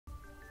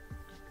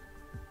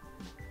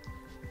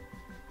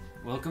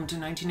Welcome to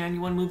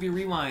 1991 Movie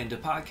Rewind, a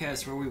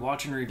podcast where we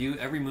watch and review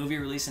every movie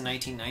released in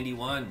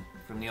 1991,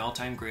 from the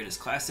all-time greatest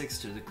classics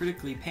to the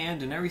critically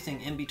panned and everything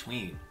in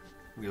between.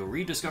 We'll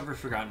rediscover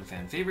forgotten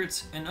fan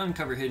favorites and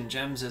uncover hidden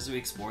gems as we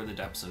explore the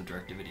depths of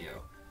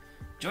direct-to-video.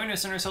 Join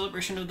us in our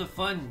celebration of the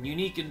fun,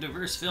 unique, and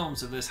diverse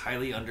films of this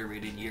highly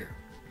underrated year.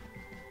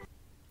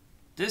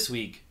 This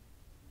week,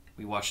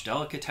 we watched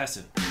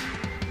Delicatessen.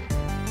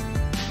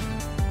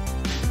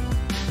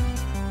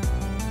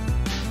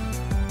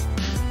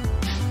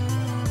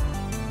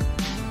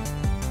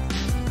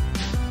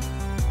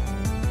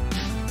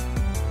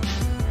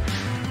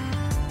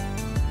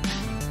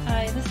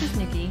 This is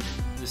Nikki.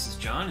 This is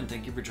John, and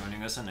thank you for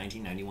joining us on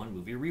 1991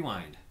 Movie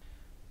Rewind.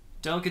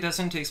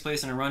 Delicatessen takes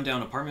place in a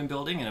rundown apartment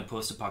building in a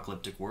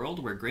post-apocalyptic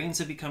world where grains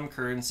have become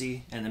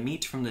currency and the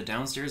meat from the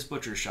downstairs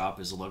butcher shop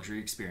is a luxury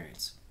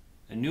experience.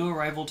 A new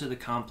arrival to the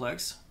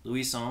complex,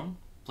 Louison,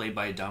 played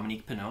by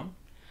Dominique Pinon,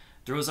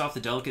 throws off the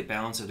delicate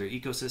balance of their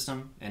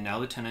ecosystem, and now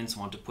the tenants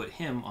want to put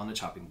him on the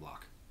chopping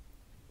block.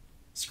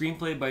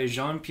 Screenplay by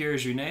Jean-Pierre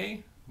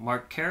Jeunet,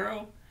 Marc,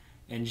 Caro,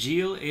 and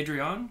Gilles,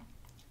 Adrien.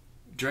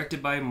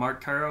 Directed by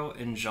Marc, Caro,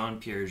 and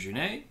Jean-Pierre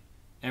Jeunet,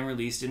 and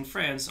released in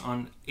France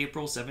on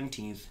April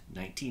 17th,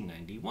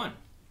 1991.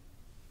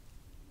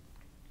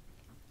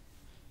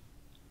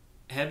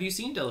 Have you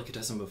seen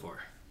Delicatessen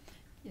before?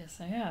 Yes,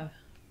 I have.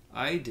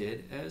 I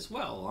did as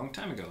well, a long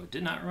time ago.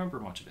 Did not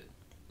remember much of it.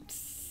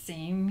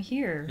 Same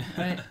here.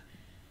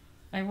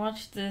 I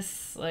watched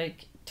this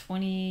like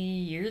 20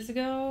 years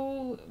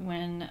ago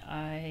when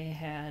I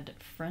had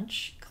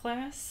French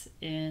class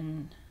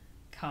in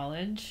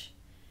college.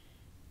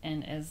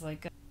 And as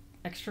like an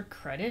extra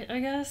credit,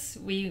 I guess,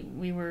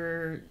 we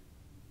were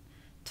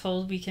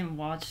told we can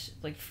watch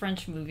like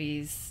French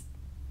movies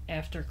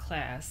after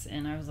class,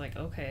 and I was like,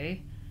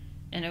 okay.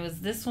 And it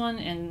was this one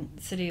and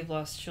City of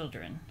Lost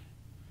Children.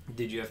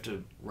 Did you have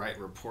to write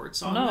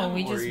reports on them? No,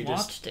 we just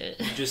watched it.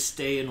 You just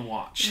stay and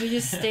watch. We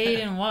just stayed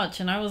and watched,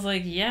 and I was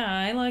like, yeah,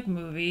 I like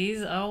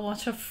movies. I'll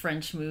watch a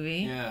French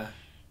movie. Yeah.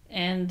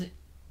 And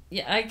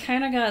yeah, I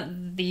kind of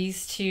got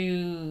these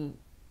two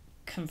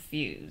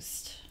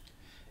confused.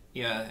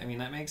 Yeah, I mean,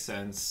 that makes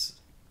sense.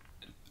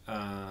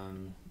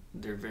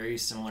 They're very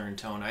similar in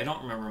tone. I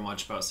don't remember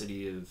much about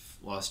City of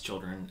Lost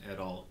Children at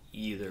all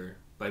either.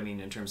 But I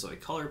mean, in terms of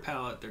like color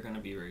palette, they're going to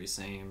be very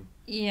same.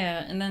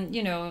 Yeah, and then,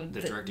 you know,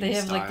 they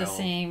have style. like the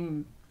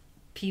same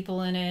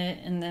people in it.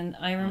 And then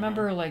I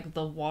remember like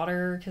the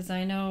water, because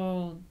I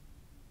know...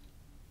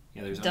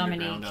 Yeah, there's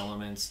underground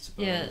elements to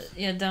both.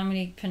 Yeah,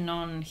 Dominique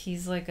Pinon,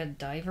 he's like a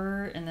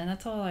diver. And then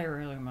that's all I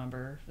really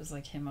remember was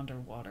like him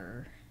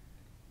underwater.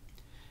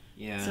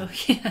 Yeah. So,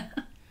 yeah.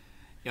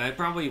 Yeah, I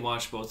probably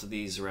watched both of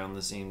these around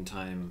the same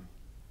time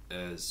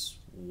as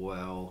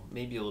well.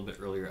 Maybe a little bit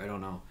earlier. I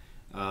don't know.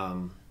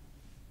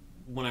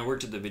 When I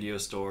worked at the video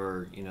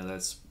store, you know,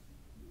 that's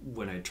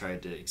when I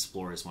tried to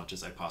explore as much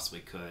as I possibly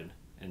could.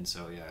 And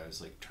so, yeah, I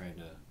was like trying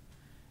to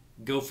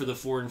go for the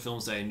foreign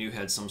films that I knew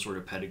had some sort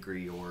of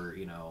pedigree or,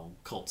 you know,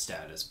 cult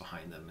status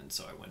behind them. And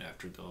so I went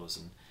after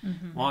those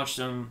and watched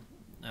them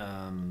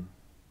and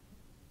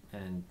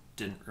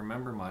didn't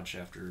remember much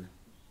after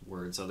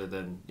words other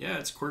than, yeah,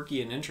 it's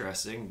quirky and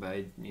interesting, but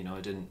it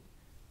didn't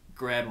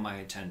grab my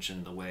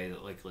attention the way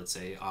that, like, let's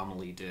say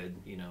Amelie did,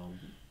 you know.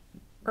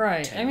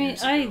 Right. I mean,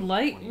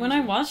 when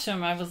I watched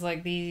them, I was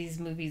like, these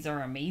movies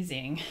are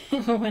amazing.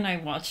 When I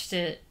watched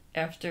it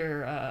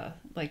after,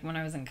 like, when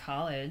I was in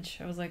college,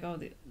 I was like, oh,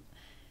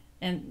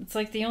 and it's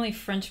like the only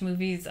French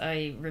movies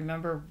I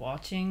remember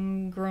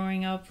watching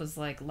growing up was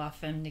like La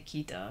Femme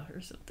Nikita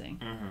or something.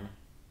 Mm-hmm.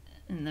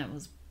 And that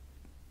was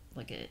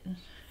like it.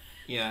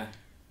 Yeah.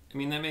 I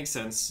mean, that makes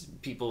sense.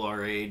 People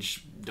our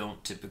age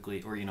don't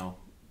typically, or, you know,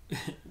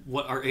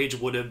 what our age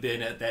would have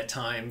been at that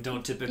time,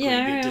 don't typically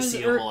get to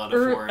see a whole lot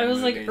of foreign movies. I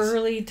was like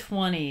early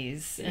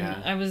 20s,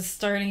 and I was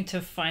starting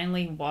to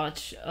finally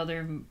watch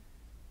other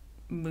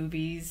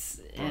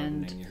movies.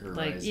 Broadening your horizons.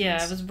 Like, yeah,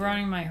 I was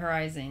broadening my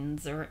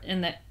horizons. Or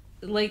in that,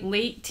 like,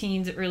 late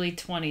teens, early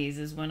 20s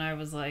is when I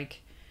was like,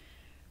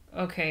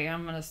 okay,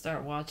 I'm going to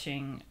start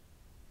watching,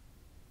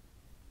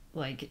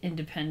 like,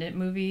 independent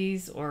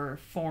movies or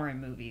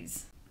foreign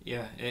movies.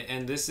 Yeah,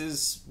 and this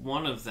is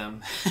one of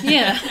them.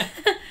 Yeah.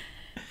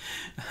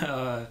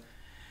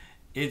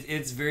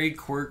 It's very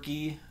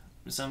quirky,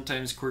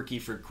 sometimes quirky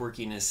for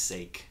quirkiness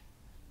sake.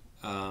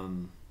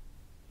 I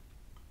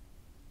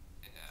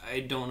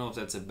don't know if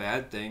that's a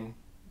bad thing.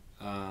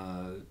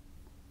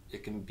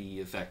 It can be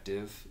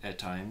effective at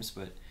times,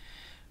 but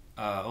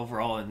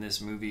overall in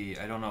this movie,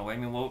 I don't know. I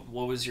mean, what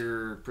was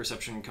your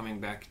perception coming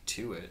back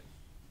to it?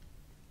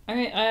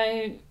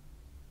 I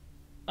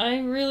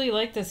really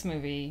like this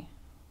movie.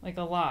 Like,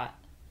 a lot.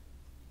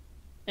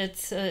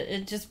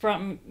 It just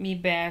brought me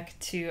back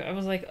to, I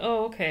was like,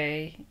 oh,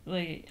 okay.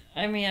 Like,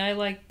 I mean, I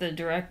like the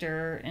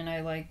director, and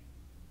I like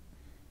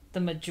the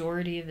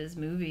majority of his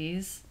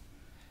movies.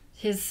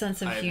 His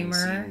sense of humor. I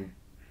haven't seen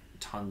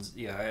tons.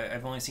 Yeah,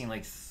 I've only seen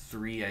like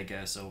 3, I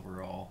guess,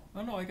 overall.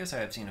 Oh no, I guess I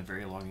have seen A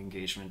Very Long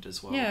Engagement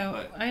as well.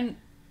 Yeah, but...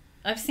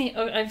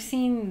 I've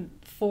seen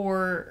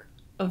 4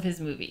 of his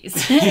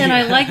movies, and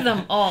I like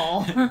them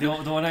all. The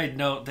one I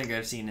don't think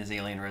I've seen is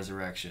Alien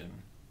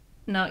Resurrection.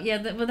 No, yeah,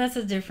 but that's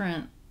a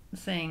different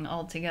thing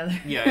altogether.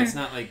 Yeah, it's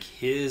not like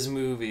his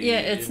movie. Yeah,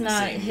 it's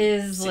not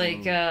his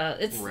same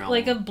it's realm.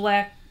 like a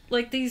black,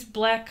 like these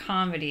black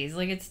comedies,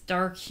 like it's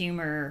dark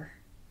humor.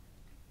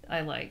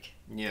 I like.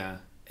 Yeah,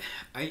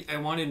 I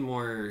wanted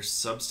more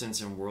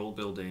substance and world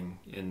building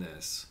in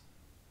this.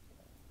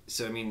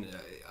 So I mean,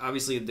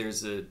 obviously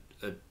there's a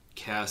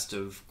cast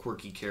of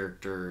quirky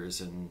characters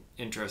and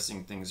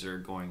interesting things that are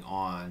going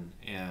on,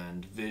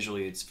 and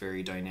visually it's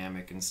very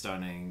dynamic and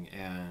stunning,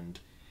 and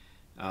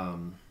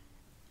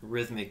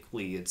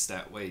rhythmically it's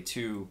that way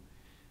too,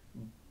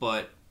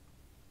 but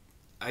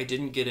I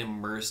didn't get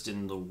immersed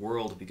in the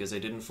world because I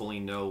didn't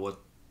fully know what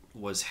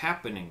was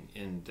happening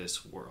in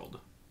this world.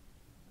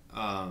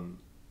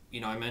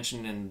 I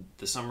mentioned in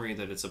the summary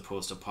that it's a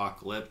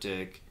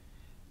post-apocalyptic.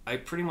 I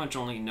pretty much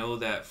only know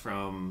that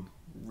from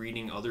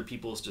reading other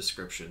people's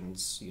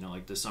descriptions,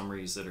 like the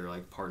summaries that are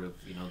like part of,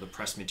 the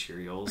press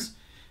materials.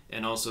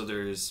 And also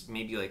there's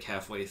maybe like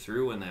halfway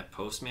through when that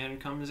postman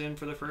comes in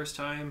for the first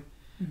time,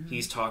 mm-hmm.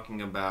 he's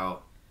talking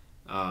about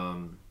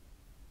some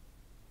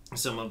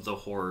of the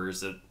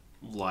horrors that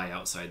lie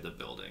outside the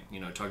building,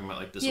 talking about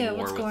like this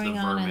war with the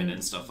vermin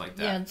and stuff like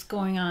that. Yeah, it's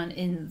going on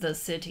in the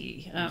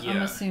city.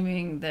 I'm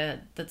assuming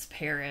that's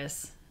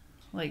Paris.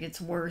 Like,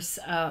 it's worse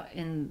out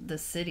in the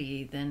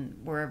city than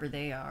wherever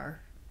they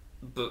are.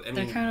 But I mean,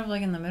 they're kind of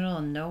like in the middle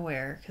of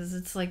nowhere, because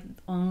it's like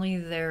only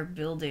their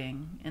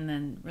building and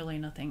then really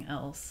nothing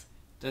else.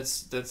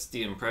 That's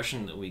the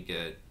impression that we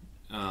get.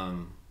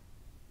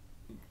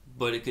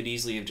 But it could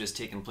easily have just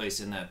taken place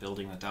in that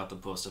building without the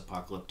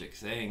post-apocalyptic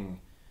thing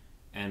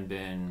and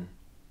been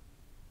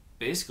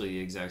basically the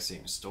exact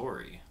same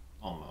story,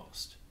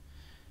 almost.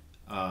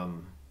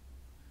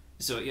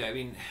 So, yeah, I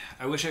mean,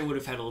 I wish I would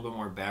have had a little bit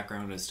more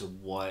background as to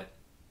what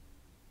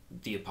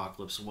the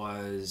apocalypse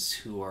was.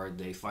 Who are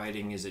they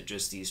fighting? Is it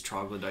just these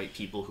troglodyte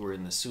people who are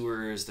in the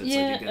sewers that's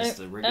like against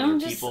the regular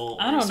people?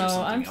 I don't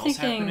know. I'm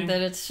thinking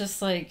that it's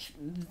just like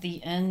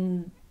the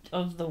end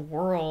of the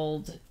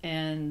world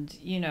and,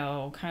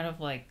 kind of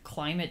like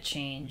climate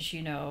change.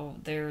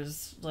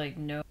 There's like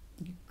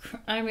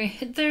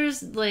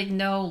there's like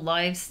no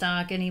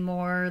livestock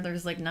anymore.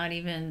 There's like not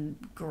even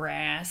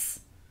grass.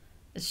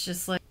 It's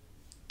just like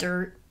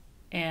dirt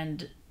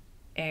and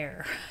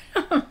air.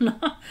 I don't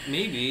know.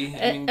 Maybe.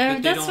 I mean,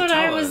 but that's what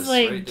I was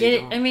like.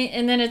 Right?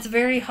 And then it's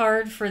very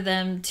hard for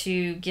them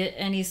to get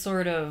any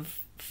sort of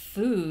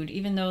food,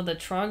 even though the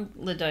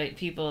troglodyte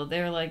people,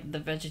 they're like the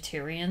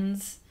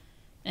vegetarians,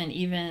 and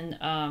even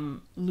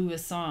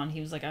Louison, he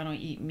was like, I don't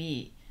eat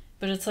meat,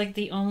 but it's like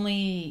the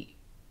only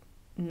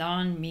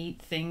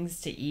non-meat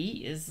things to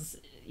eat is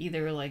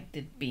either like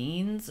the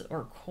beans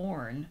or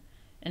corn,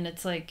 and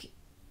it's like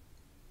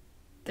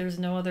there's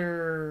no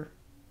other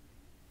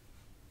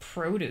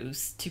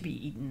produce to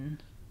be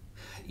eaten.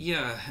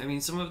 Yeah, I mean,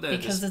 some of that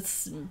because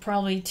it's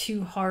probably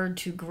too hard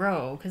to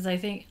grow. Because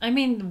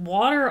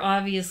water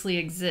obviously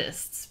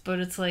exists, but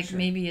it's like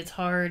maybe it's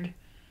hard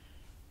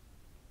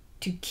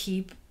to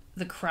keep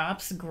the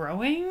crops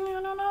growing.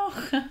 I don't know.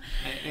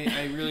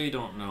 I really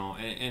don't know,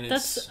 and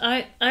it's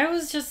I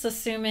was just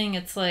assuming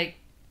it's like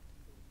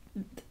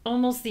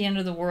almost the end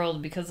of the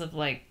world because of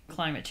like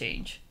climate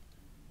change.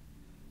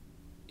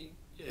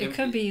 It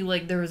could be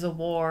like there was a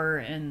war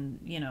and,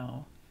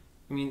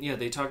 I mean, yeah,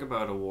 they talk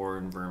about a war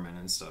and vermin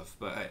and stuff,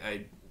 but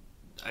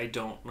I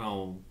don't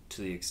know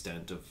to the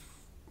extent of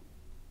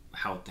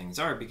how things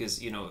are because,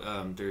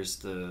 there's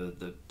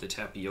the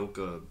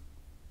tapioca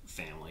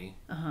family,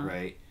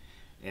 right?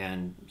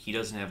 And he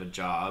doesn't have a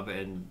job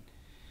and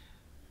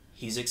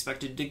he's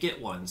expected to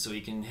get one so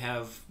he can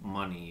have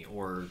money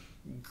or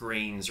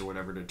grains or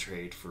whatever to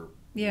trade for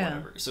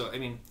whatever. So, I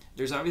mean,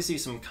 there's obviously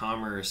some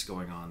commerce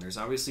going on. There's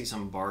obviously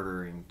some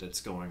bartering that's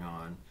going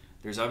on.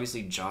 There's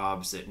obviously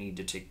jobs that need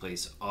to take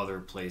place other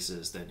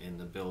places than in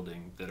the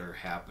building that are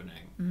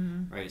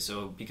happening, right?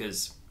 So,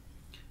 because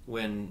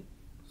when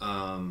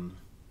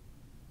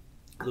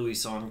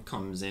Louison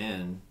comes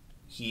in,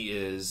 he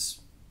is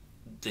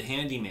the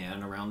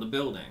handyman around the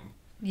building.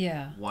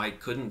 Yeah. Why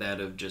couldn't that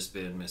have just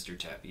been Mr.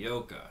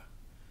 Tapioca?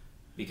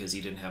 Because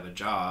he didn't have a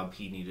job,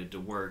 he needed to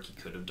work, he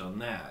could have done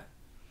that.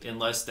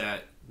 Unless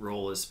that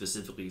role is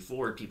specifically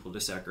for people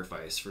to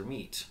sacrifice for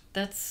meat.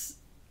 That's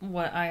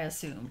what I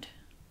assumed.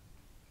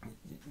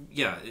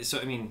 Yeah, so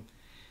I mean,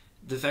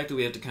 the fact that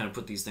we have to kind of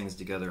put these things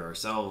together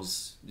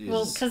ourselves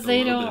is because a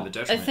they little don't. bit of a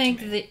detriment I think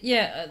to me.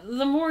 that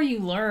the more you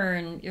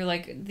learn, you're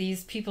like,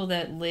 these people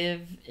that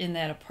live in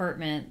that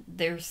apartment,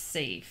 they're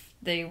safe.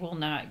 They will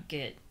not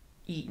get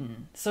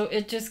eaten. So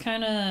it just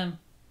kind of.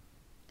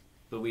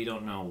 But we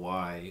don't know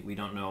why. We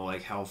don't know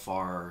like how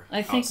far.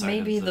 I think outside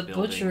maybe of the the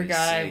butcher building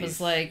guy is was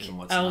safe like, and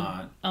what's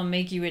not. I'll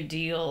make you a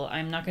deal.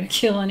 I'm not going to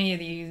kill any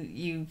of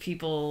you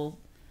people,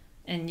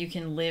 and you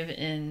can live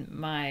in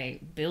my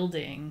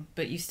building,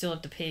 but you still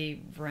have to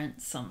pay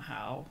rent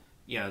somehow.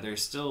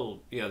 there's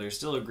still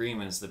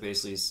agreements that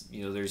basically,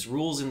 there's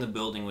rules in the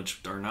building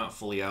which are not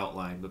fully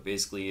outlined, but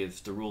basically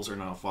if the rules are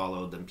not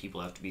followed, then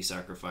people have to be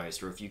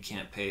sacrificed, or if you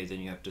can't pay, then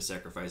you have to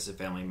sacrifice a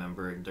family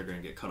member and they're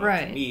going to get cut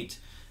off the meat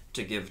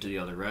to give to the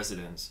other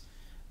residents.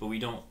 But we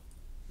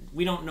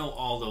don't know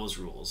all those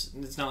rules.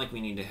 It's not like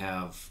we need to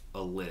have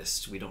a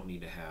list. We don't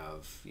need to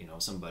have,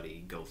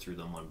 somebody go through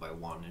them one by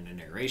one in a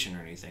narration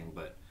or anything,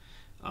 but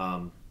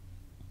I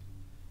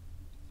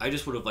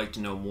just would have liked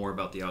to know more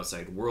about the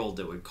outside world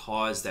that would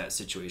cause that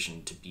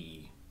situation to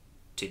be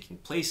taking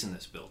place in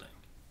this building.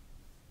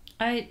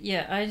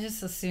 I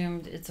just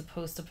assumed it's a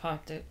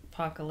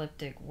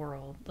post-apocalyptic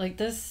world. Like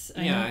this...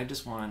 I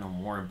just want to know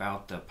more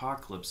about the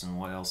apocalypse and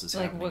what else is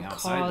happening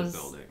outside the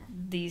building.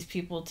 These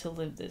people to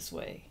live this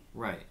way.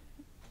 Right.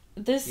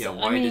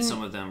 Why did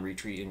some of them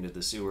retreat into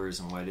the sewers,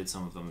 and why did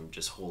some of them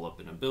just hole up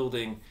in a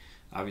building?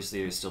 Obviously,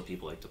 there's still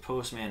people like the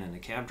postman and the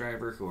cab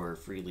driver who are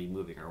freely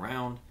moving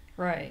around.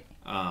 Right.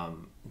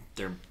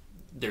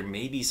 There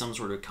may be some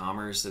sort of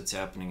commerce that's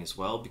happening as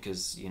well,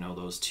 because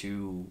those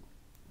two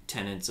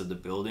tenants of the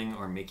building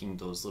are making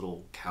those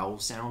little cow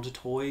sound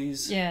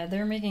toys. Yeah,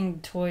 they're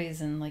making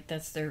toys, and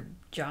that's their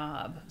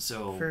job.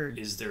 So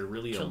is there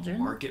really children? A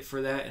market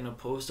for that in a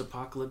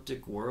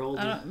post-apocalyptic world?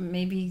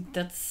 Maybe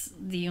that's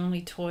the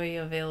only toy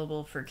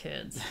available for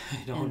kids.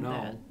 I don't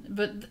know.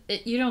 But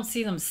you don't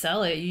see them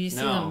sell it. You just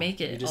see them make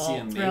it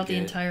throughout the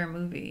entire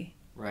movie.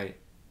 Right.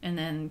 And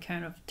then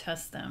kind of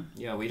test them.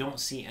 Yeah, we don't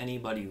see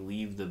anybody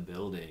leave the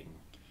building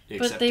but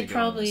except they to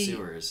go in the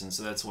sewers, and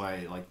so that's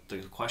why the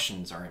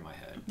questions are in my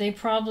head. They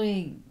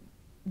probably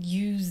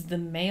use the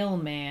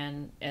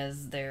mailman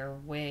as their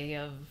way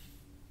of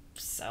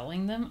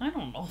selling them. I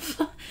don't know.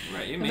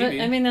 Right, maybe.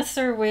 But, that's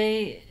their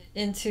way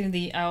into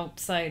the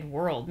outside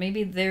world.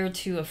 Maybe they're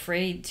too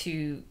afraid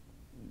to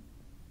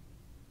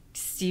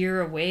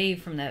steer away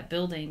from that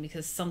building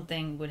because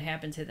something would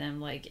happen to them,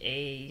 like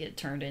get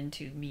turned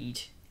into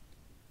meat.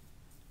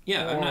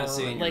 Yeah, I'm not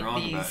saying you're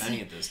wrong about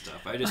any of this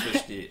stuff. I just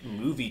wish the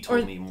movie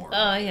told me more.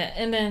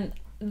 And then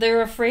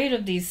they're afraid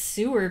of these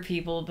sewer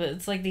people, but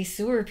it's like these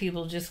sewer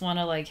people just want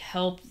to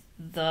help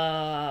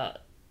the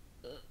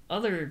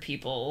other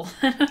people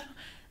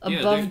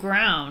above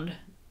ground.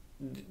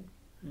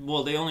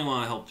 Well, they only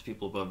want to help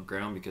people above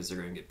ground because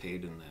they're going to get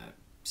paid in that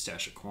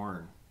stash of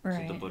corn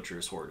that the butcher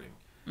is hoarding.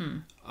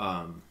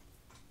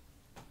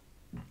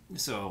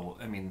 So,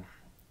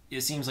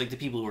 it seems like the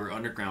people who are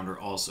underground are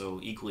also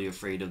equally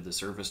afraid of the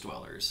surface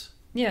dwellers.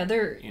 Yeah,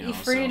 they're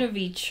afraid of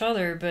each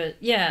other, but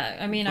we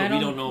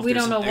don't know if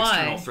there's an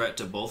external threat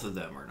to both of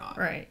them or not.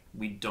 Right.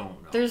 We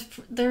don't know. There's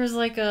there's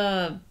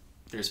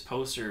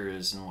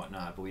posters and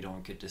whatnot, but we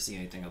don't get to see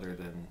anything other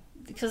than...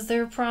 Because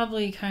they're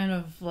probably kind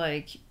of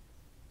we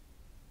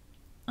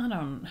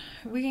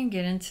can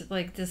get into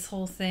this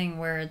whole thing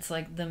where it's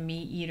the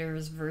meat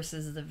eaters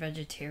versus the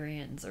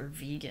vegetarians or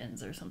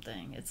vegans or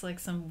something. It's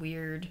some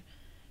weird...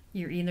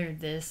 You're either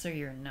this or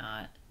you're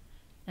not.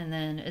 And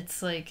then it's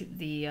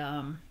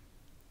the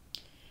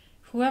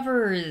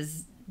whoever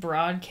is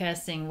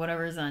broadcasting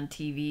whatever's on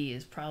TV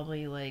is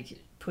probably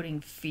putting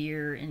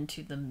fear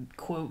into the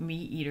quote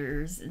meat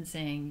eaters and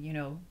saying,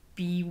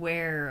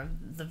 beware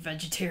of the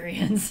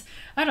vegetarians.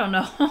 I don't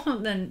know.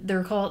 Then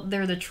they're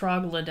the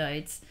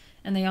troglodytes,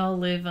 and they all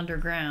live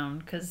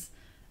underground because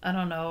I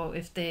don't know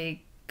if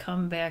they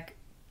come back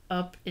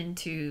up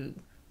into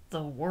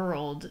the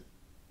world.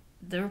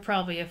 They're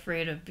probably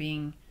afraid of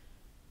being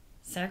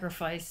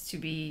sacrificed to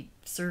be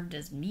served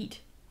as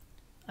meat.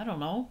 I don't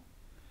know.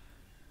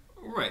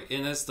 Right,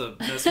 and that's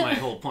my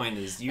whole point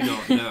is you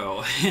don't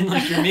know. And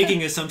you're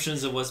making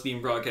assumptions of what's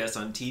being broadcast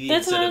on TV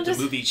instead of the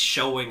movie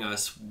showing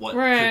us what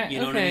what I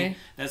mean?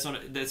 That's what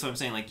I'm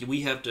saying.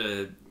 We have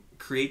to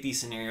create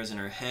these scenarios in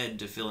our head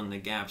to fill in the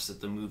gaps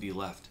that the movie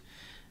left.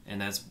 And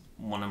that's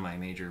one of my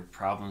major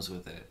problems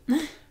with it.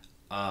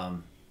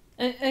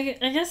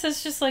 I guess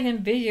it's just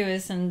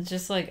ambiguous and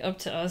just up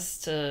to us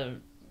to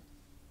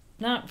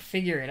not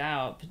figure it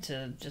out, but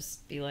to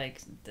just be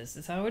this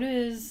is how it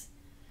is.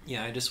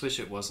 Yeah, I just wish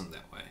it wasn't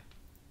that way.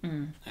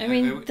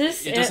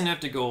 It doesn't have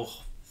to go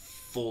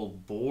full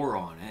bore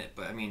on it,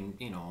 but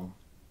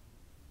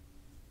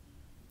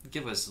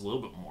give us a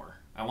little bit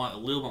more. I want a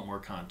little bit more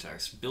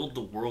context. Build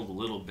the world a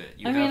little bit.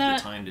 You have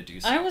the time to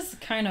do so. I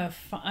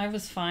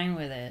was fine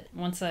with it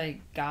once I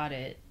got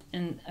it.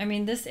 And,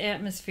 this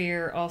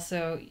atmosphere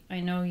also... I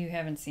know you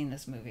haven't seen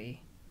this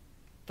movie,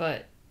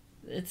 but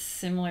it's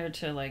similar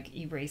to,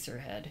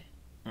 Eraserhead,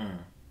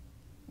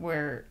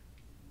 where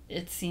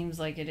it seems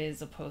like it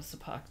is a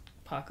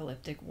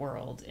post-apocalyptic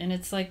world. And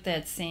it's,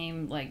 that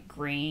same,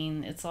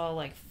 grain. It's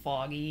all,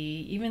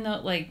 foggy. Even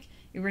though,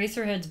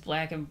 Eraserhead's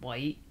black and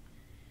white,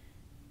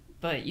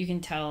 but you can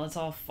tell it's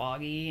all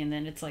foggy, and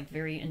then it's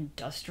very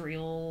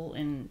industrial,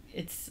 and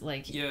it's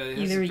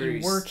either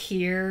you work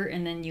here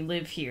and then you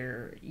live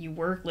here, you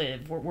work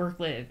live,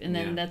 and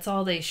then that's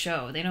all they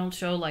show. They don't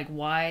show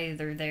why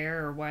they're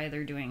there or why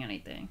they're doing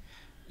anything.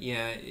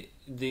 Yeah,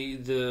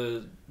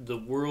 the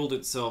world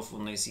itself,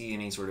 when they see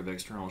any sort of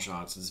external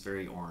shots, is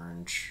very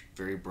orange,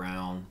 very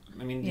brown.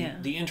 I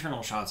mean, the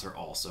internal shots are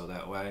also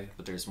that way,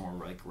 but there's more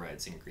like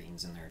reds and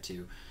greens in there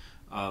too.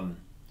 And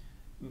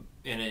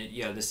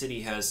the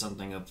city has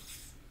something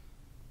of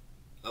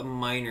a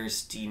minor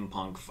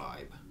steampunk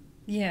vibe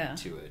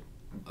to it.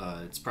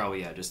 It's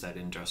probably just that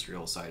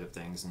industrial side of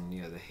things, and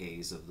the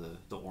haze of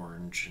the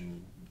orange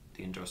and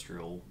the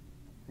industrial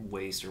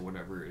waste or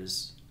whatever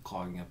is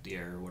clogging up the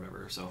air or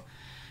whatever. So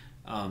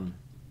but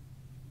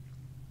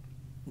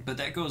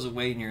that goes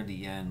away near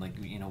the end. Like,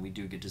 we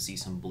do get to see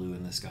some blue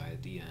in the sky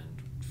at the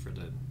end for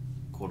the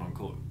quote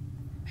unquote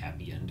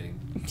happy ending.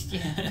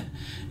 Yeah.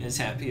 As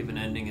happy of an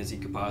ending as he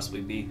could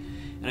possibly be.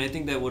 And I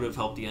think that would have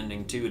helped the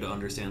ending too, to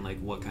understand like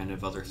what kind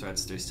of other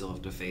threats they still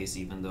have to face,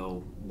 even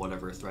though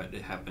whatever threat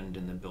that happened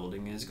in the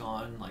building is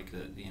gone. Like,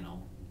 I don't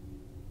know,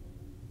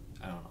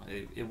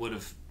 it would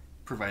have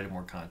provided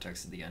more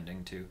context to the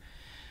ending too.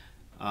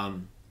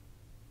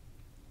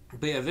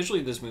 But yeah,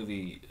 visually this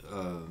movie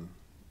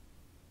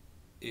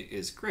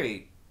is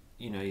great.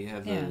 You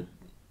have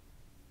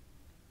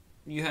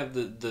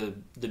the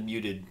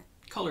muted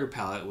color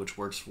palette, which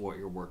works for what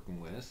you're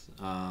working with.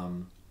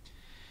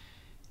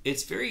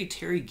 It's very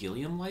Terry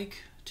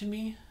Gilliam-like to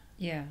me.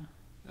 Yeah.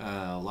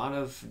 A lot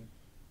of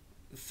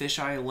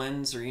fisheye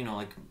lens, or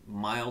like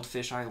mild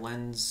fisheye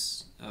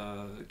lens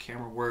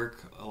camera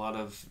work. A lot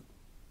of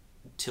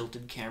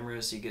tilted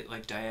cameras, so you get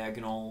like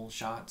diagonal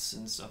shots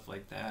and stuff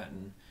like that,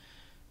 and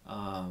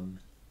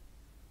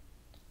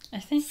I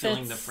think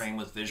filling the frame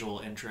with visual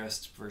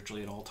interest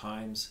virtually at all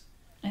times.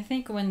 I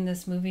think when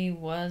this movie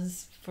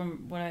was,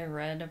 from what I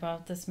read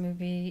about this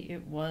movie,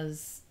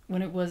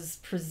 when it was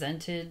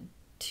presented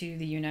to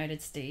the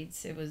United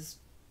States, it was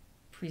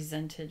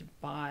presented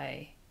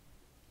by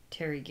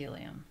Terry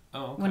Gilliam.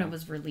 Oh, okay. When it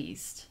was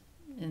released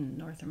in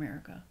North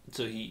America.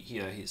 So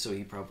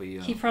he probably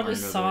he probably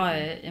saw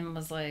it and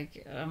was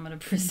like, I'm gonna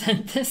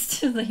present this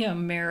to the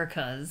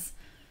Americas.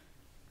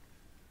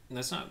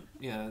 That's not,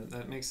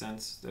 that makes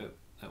sense.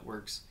 That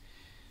works.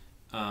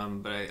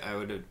 But I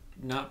would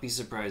not be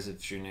surprised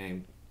if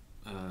Jeunet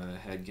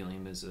had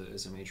Gilliam as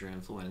a major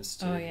influence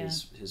to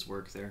his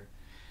work there.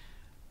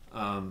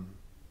 And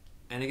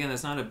again,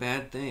 that's not a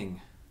bad thing.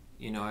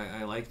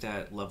 I like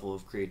that level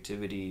of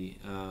creativity.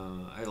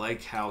 I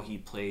like how he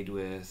played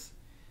with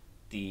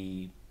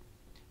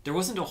there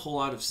wasn't a whole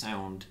lot of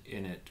sound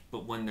in it,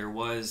 but when there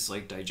was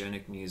like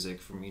diegetic music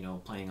from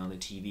playing on the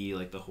TV,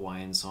 like the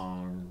Hawaiian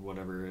song or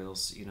whatever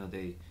else,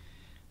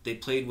 they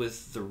played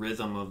with the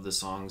rhythm of the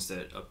songs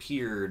that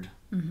appeared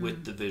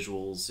with the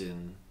visuals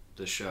in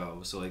the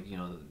show. So like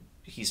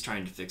he's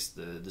trying to fix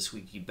the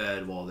squeaky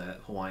bed while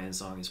that Hawaiian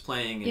song is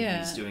playing, and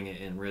he's doing it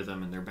in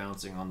rhythm, and they're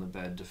bouncing on the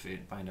bed to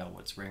find out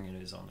what spring it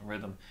is on the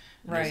rhythm.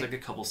 And there's like a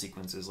couple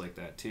sequences like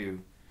that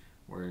too,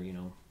 where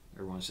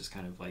everyone's just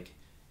kind of like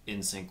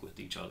in sync with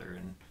each other,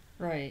 and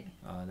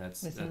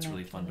that's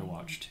really fun to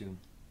watch too.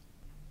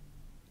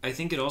 I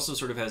think it also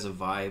sort of has a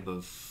vibe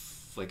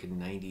of like a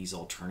 90s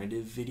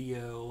alternative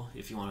video,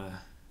 if you want to.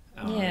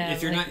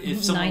 If you're like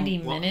if someone 90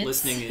 minutes.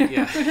 Listening,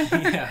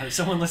 if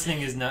someone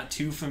listening is not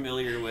too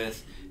familiar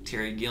with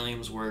Terry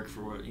Gilliam's work,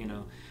 for what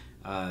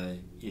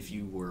if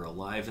you were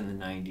alive in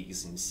the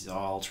 90s and saw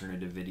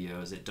alternative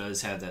videos, it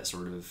does have that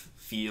sort of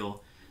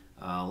feel.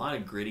 A lot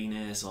of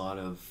grittiness, a lot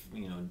of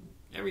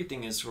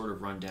everything is sort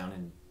of run down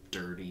and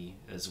dirty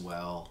as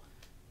well.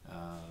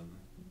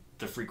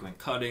 The frequent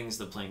cuttings,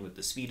 the playing with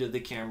the speed of the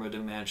camera to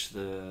match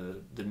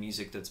the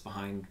music that's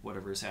behind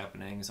whatever's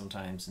happening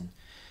sometimes, and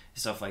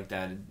stuff like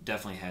that. It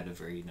definitely had a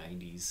very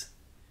 90s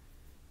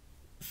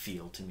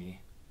feel to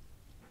me.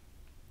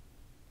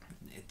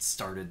 It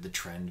started the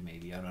trend,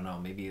 maybe. I don't know.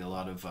 Maybe a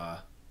lot of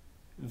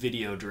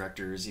video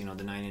directors, the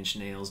 9 Inch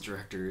Nails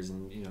directors,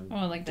 and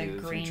like that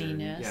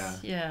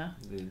graininess. Yeah.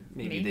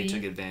 Maybe they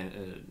took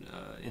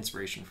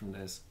inspiration from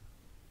this.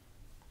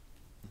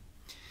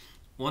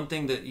 One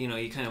thing that you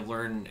kind of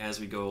learn as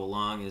we go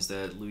along is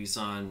that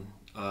Louison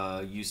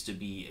used to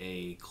be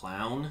a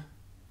clown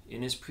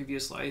in his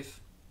previous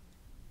life,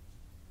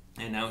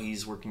 and now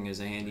he's working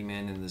as a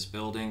handyman in this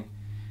building.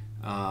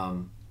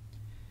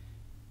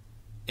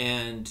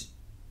 And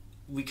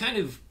we kind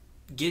of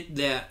get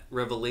that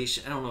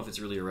revelation. I don't know if it's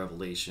really a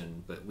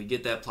revelation, but we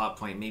get that plot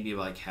point maybe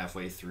like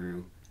halfway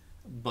through.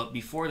 But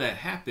before that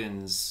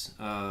happens,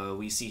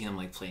 we see him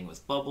like playing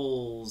with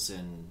bubbles,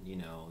 and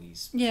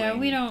he's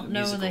we don't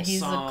know that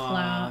he's a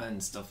clown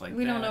and stuff like that.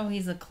 We don't know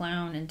he's a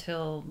clown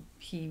until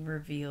he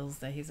reveals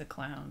that he's a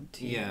clown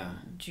to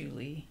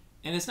Julie.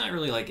 And it's not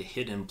really like a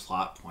hidden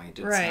plot point. It's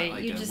not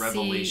like a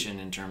revelation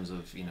in terms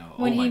of,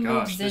 oh when my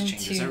gosh, this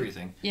changes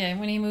everything. Yeah,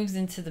 when he moves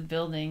into the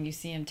building, you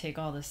see him take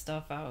all the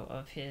stuff out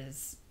of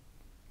his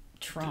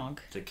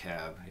trunk. The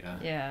cab, yeah.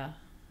 Yeah.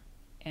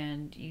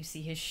 And you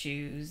see his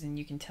shoes, and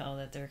you can tell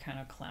that they're kind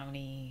of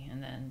clowny.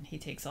 And then he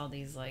takes all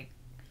these, like,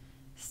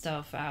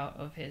 stuff out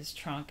of his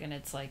trunk, and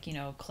it's like,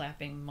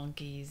 clapping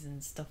monkeys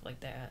and stuff like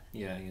that.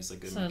 Yeah, he's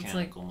like a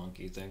mechanical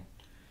monkey thing.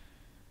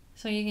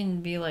 So you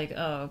can be like,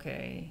 oh,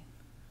 okay.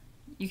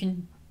 You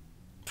can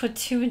put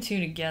two and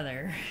two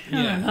together.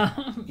 I Yeah.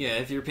 don't know. Yeah,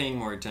 if you're paying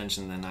more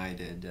attention than I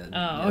did,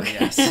 Okay.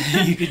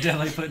 yes, you could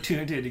definitely put two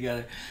and two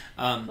together.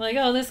 Like,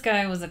 oh, this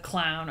guy was a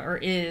clown, or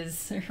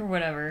is, or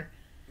whatever.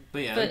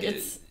 But yeah, But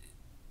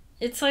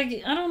it's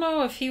like, I don't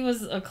know if he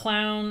was a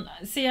clown.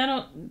 See, I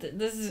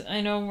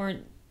know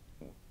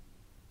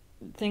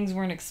things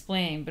weren't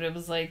explained, but it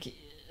was like,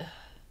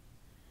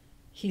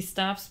 he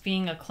stops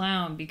being a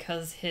clown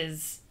because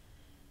his,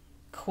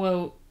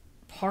 quote,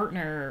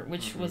 partner,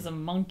 which was a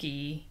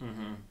monkey,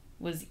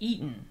 was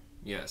eaten.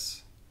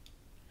 Yes.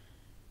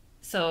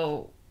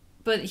 So,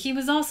 but he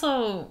was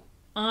also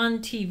on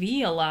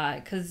TV a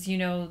lot because,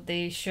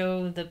 they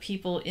show the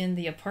people in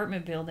the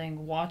apartment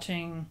building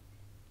watching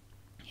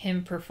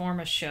him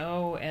perform a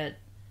show at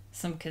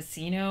some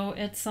casino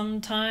at some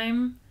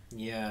time.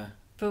 Yeah.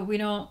 But we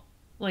don't,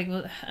 like,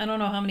 I don't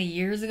know how many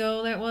years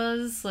ago that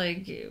was.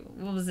 Like,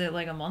 what was it,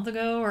 like a month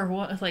ago or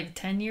what? Like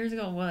 10 years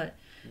ago? What?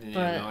 Yeah,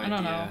 But no I don't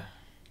idea. know.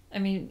 I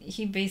mean,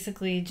 he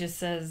basically just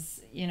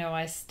says,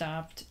 I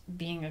stopped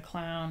being a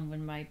clown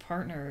when my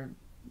partner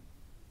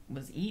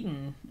was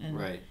eaten. And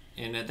Right.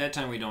 And at that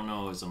time, we don't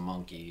know it was a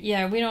monkey.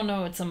 yeah, we don't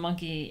know it's a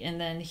monkey.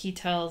 And then he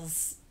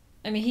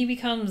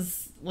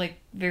becomes, like,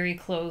 very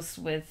close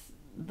with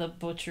the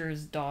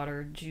butcher's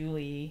daughter,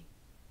 Julie,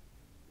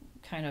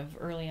 kind of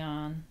early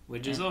on.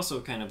 Which is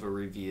also kind of a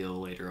reveal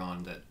later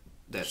on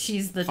that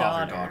she's the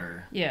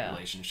father-daughter yeah.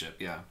 relationship.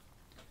 Yeah.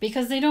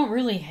 Because they don't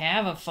really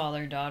have a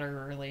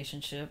father-daughter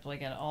relationship,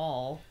 like, at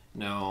all.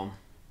 No.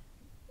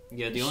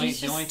 Yeah, the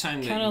She's only just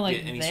time that kinda, you like,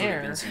 get any there.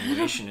 sort of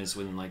insinuation is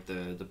when, like,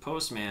 the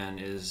postman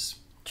is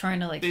Trying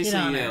to, like, hit basically,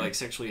 on yeah, her. like,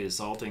 sexually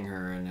assaulting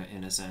her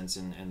in a sense,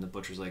 and the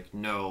butcher's like,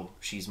 no,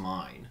 she's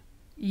mine.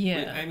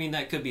 Yeah. I mean,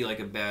 that could be, like,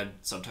 a bad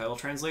subtitle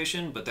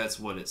translation, but that's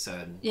what it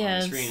said on the Yeah,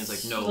 screen. It's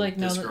like, no, like,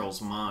 this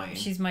girl's mine.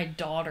 She's my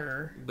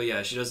daughter. But yeah,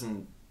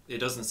 it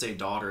doesn't say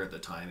daughter at the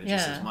time. It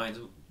just says mine.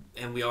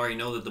 And we already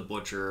know that the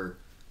butcher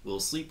will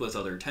sleep with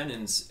other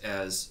tenants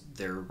as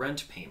their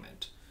rent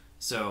payment.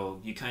 So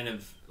you kind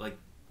of, like,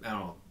 I don't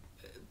know,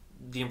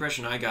 the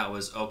impression I got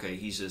was, okay,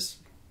 he's just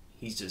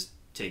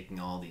taking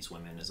all these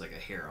women as like a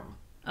harem.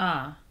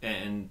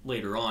 And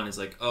later on it's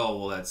like, oh,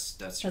 well, that's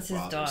your his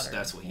father's. daughter.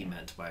 That's what he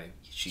meant by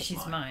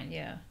she's mine.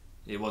 Yeah.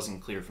 It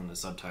wasn't clear from the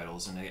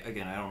subtitles, and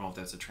again, I don't know if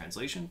that's a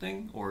translation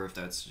thing or if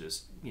that's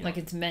just, Like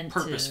it's meant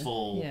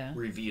purposeful to,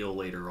 reveal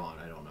later on.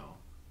 I don't know.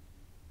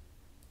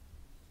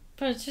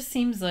 But it just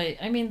seems like,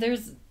 I mean,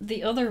 there's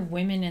the other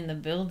women in the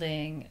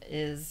building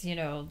is,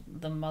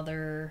 the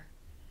mother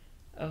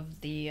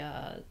of the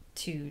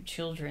two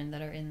children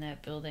that are in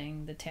that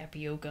building, the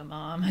tapioca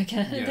mom. I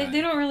guess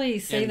they don't really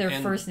say their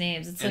first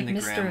names. It's like the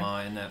Mr.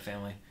 grandma in that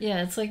family.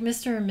 Yeah, it's like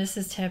Mr. and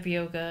Mrs.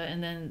 Tapioca,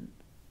 and then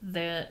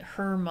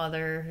her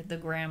mother, the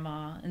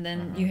grandma, and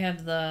then you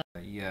have the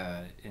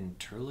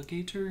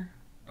interrogator,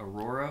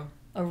 Aurora.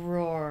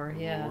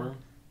 Yeah.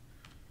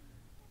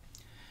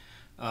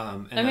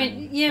 And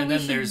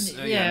then there's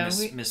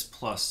Miss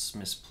Plus.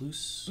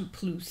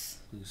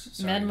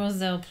 Sorry.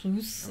 Mademoiselle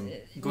Plus.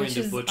 Going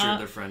to butcher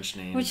the French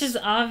names. Which is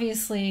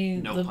obviously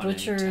No the pun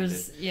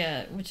butcher's. intended.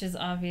 Yeah, which is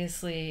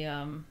obviously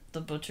the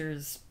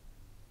butcher's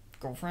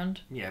girlfriend.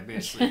 Yeah,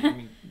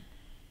 basically.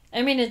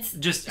 I mean, it's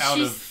just out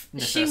of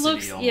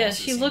necessity.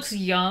 She looks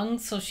young,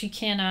 so she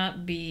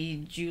cannot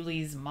be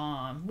Julie's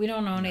mom. We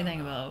don't know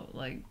anything about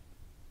like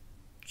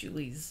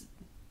Julie's.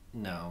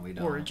 No, we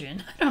don't.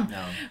 Origin. I don't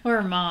know.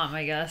 Or her mom,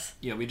 I guess.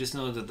 Yeah, we just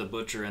know that the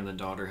butcher and the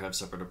daughter have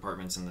separate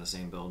apartments in the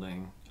same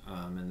building,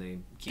 and they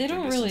keep They their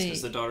don't distance really.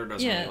 because the daughter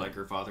doesn't really like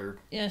her father.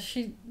 Yeah,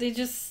 she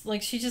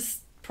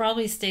just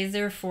probably stays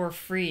there for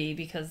free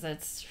because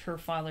that's her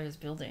father's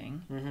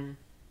building. Mm-hmm.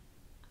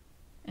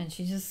 And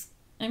she just,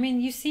 I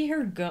mean, you see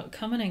her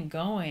coming and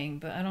going,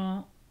 but I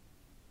don't.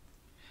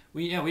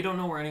 We don't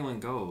know where anyone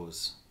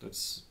goes.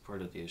 That's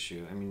part of the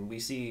issue. I mean, we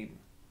see.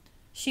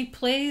 She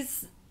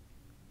plays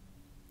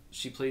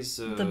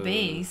the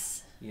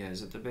bass. Yeah,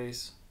 is it the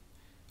bass?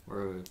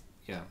 Or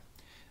yeah.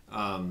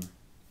 And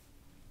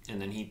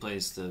then he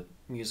plays the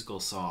musical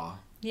saw.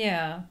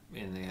 Yeah.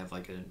 And they have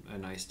like a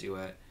nice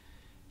duet.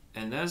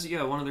 And that's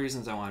one of the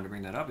reasons I wanted to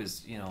bring that up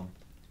is,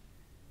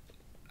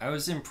 I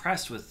was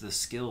impressed with the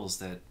skills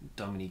that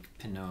Dominique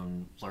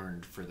Pinon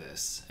learned for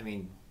this. I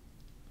mean,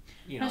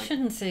 I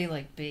shouldn't say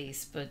like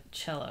bass, but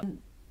cello.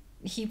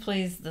 He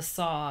plays the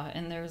saw,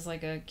 and there's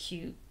like a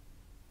cute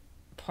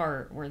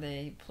part where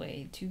they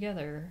play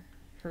together,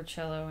 her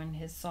cello and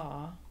his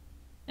saw,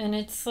 and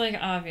it's like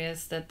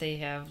obvious that they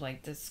have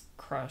like this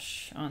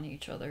crush on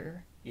each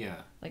other.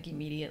 Yeah. Like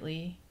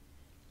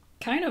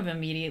kind of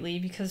immediately,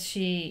 because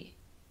she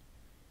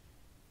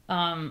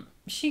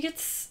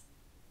gets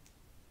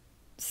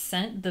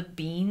sent the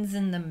beans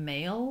in the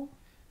mail.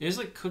 It was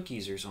like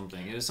cookies or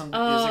something. It was something.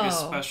 It was like a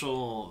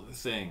special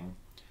thing.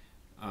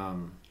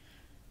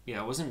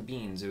 Yeah, it wasn't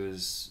beans. It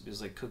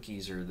was like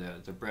cookies or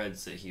the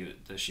breads that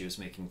she was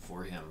making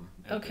for him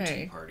at the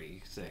tea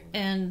party thing.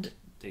 And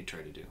they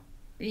try to do.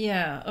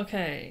 Yeah.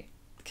 Okay.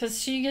 Because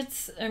she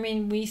gets. I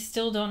mean, we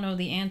still don't know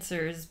the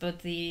answers, but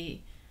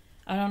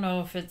I don't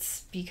know if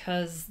it's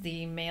because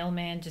the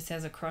mailman just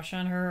has a crush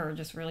on her or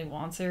just really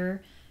wants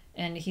her,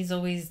 and he's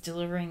always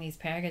delivering these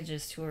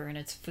packages to her, and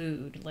it's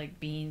food, like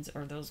beans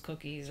or those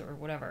cookies or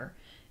whatever.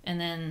 And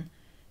then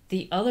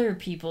the other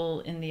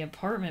people in the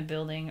apartment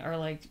building are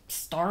like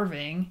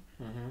starving.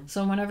 Mm-hmm.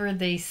 So whenever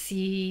they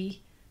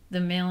see the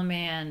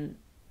mailman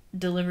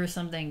deliver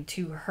something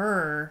to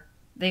her,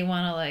 they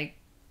want to like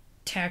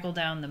tackle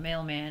down the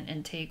mailman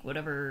and take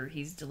whatever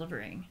he's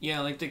delivering.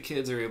 Yeah, like the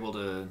kids are able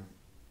to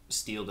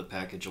steal the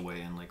package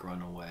away and like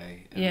run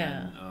away. And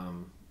Yeah.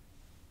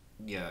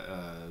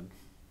 Then,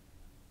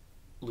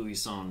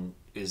 Louison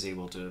is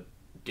able to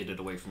get it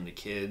away from the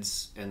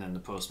kids, and then the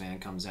postman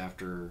comes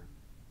after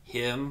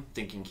him,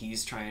 thinking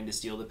he's trying to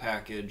steal the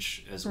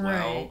package as well.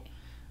 Right.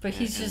 But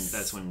he's and just...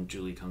 that's when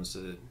Julie comes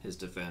to his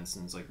defense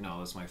and is like, no,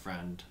 that's my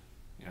friend.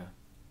 Yeah.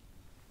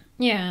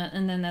 Yeah,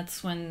 and then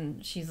that's when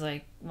she's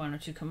like, why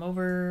don't you come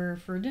over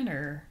for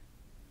dinner?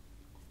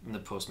 And the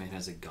postman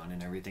has a gun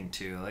and everything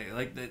too,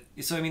 like that.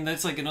 So I mean,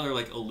 that's like another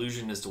like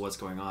illusion as to what's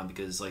going on,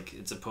 because like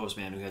it's a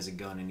postman who has a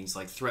gun and he's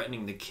like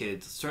threatening the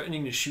kids,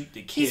 threatening to shoot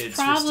the kids. He's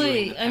probably, for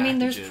stealing the I mean,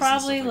 there's packages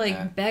probably and stuff like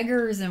that.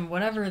 beggars and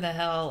whatever the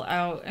hell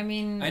out. I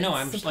mean, I know,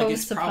 I'm it's like,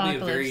 it's probably a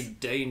very post-apocalypse.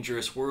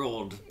 dangerous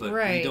world, but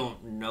Right. we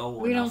don't know.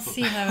 We don't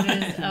see how it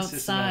is It's just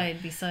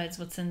outside besides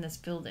what's in this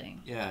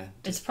building. Yeah,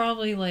 It's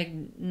probably like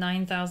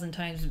 9,000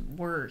 times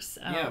worse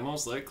out. yeah,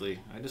 most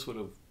likely. I just would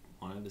have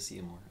wanted to see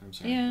it more. I'm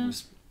sorry. Yeah. I'm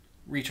just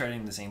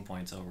retreading the same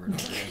points over and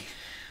over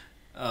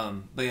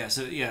again. But yeah,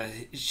 so yeah,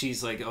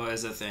 she's like, oh,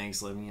 as a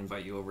thanks, let me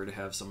invite you over to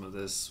have some of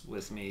this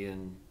with me,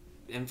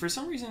 and for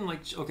some reason,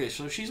 like, okay,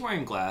 so she's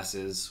wearing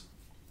glasses,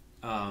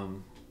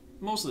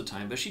 most of the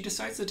time, but she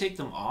decides to take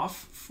them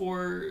off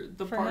for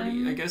the party,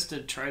 him? I guess,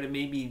 to try to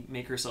maybe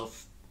make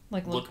herself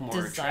Like look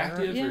more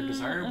attractive or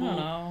desirable.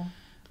 I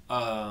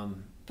don't know.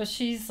 But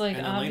she's like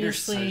and then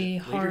obviously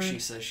later she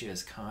says she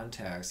has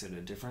contacts at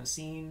a different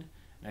scene,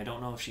 and I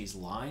don't know if she's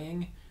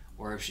lying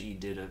or if she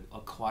did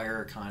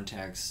acquire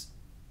contacts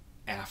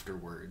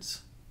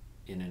afterwards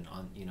in an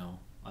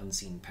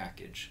unseen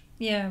package.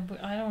 Yeah,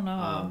 but I don't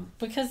know,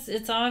 because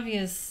it's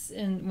obvious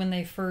when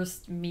they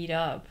first meet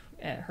up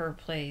at her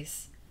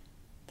place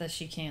that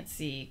she can't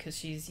see, because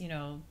she's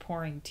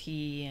pouring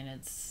tea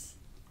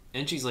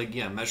and she's like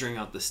measuring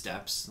out the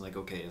steps, like,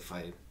 okay, if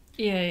I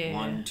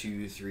 1,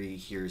 2, 3,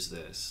 here's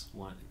this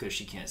one, because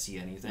she can't see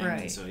anything.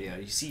 Right. And so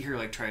you see her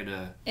like try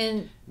to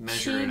and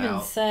measure she it even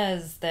out.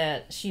 says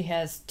that she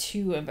has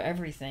 2 of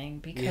everything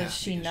because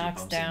she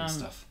knocks bumps into down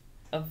stuff.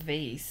 a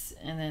vase,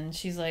 and then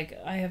she's like,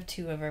 I have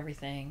 2 of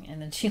everything,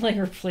 and then she like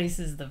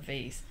replaces the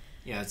vase.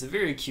 Yeah, it's a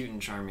very cute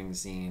and charming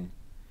scene.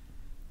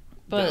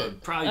 But that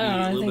would probably be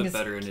a little bit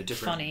better in a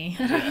different. Funny.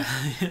 Yeah.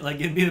 Like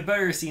it'd be a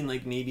better scene,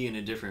 like maybe in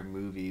a different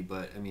movie,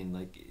 but I mean,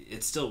 like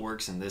it still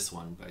works in this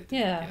one. But I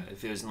think, Yeah.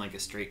 if it was in like a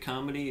straight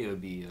comedy, it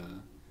would be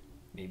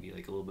maybe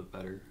like a little bit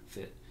better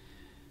fit.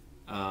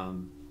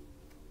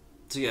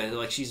 So yeah,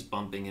 like she's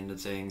bumping into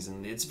things,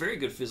 and it's very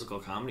good physical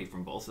comedy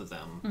from both of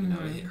them.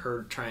 Mm-hmm.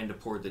 Her trying to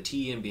pour the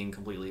tea and being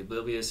completely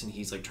oblivious, and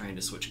he's like trying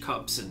to switch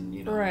cups and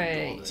do all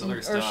Right. this other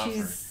Or stuff.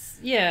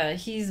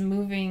 she's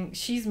moving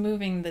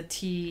the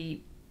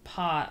tea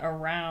pot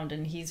around,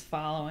 and he's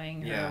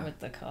following her with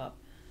the cup.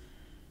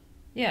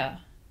 Yeah.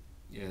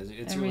 Yeah,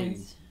 it's really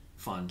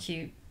fun.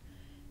 Cute.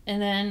 And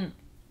then,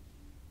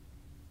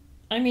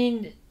 I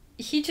mean,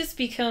 he just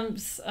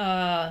becomes,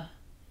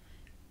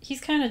 he's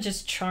kind of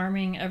just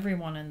charming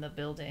everyone in the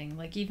building.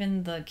 Like,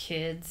 even the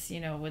kids,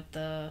 with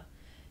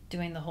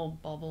doing the whole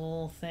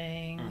bubble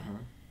thing. Mm-hmm.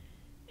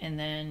 And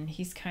then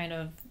he's kind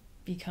of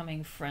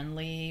becoming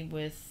friendly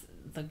with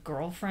the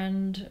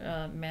girlfriend,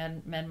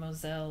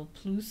 Mademoiselle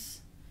Plus,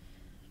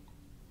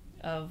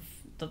 of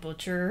the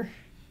butcher.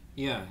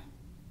 Yeah.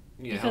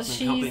 Yeah, Because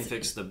helping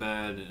fix the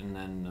bed, and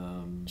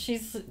then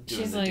she's the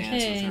like,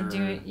 dance hey, with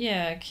her.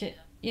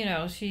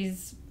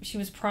 she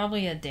was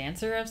probably a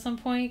dancer at some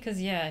point, because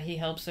he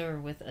helps her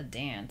with a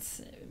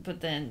dance, but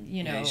then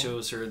he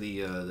shows her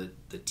the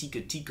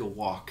tika tika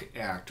walk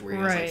act, where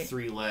he has like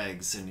 3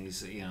 legs, and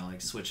he's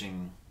like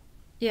switching.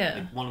 Yeah.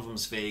 Like one of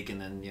them's fake, and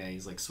then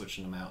he's like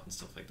switching them out and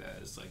stuff like that.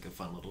 It's like a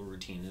fun little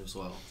routine as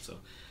well.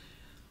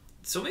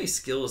 So many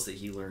skills that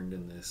he learned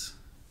in this.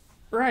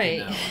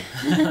 Right.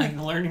 Like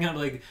learning how to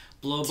like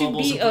blow To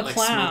bubbles be and a put like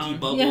clown. smoky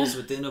bubbles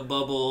within a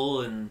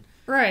bubble, and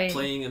Right.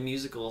 playing a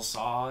musical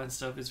saw and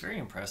stuff. It's very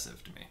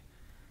impressive to me.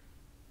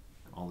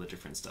 All the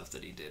different stuff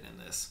that he did in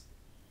this.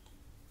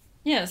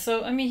 Yeah,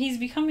 so I mean, he's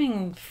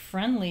becoming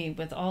friendly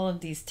with all of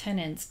these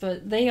tenants,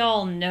 but they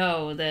all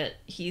know that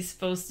he's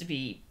supposed to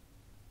be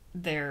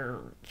their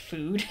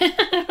food.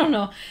 I don't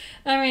know.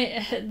 I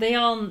mean,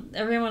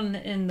 everyone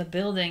in the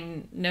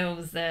building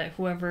knows that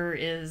whoever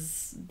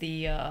is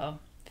the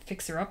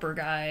fixer-upper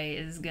guy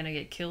is gonna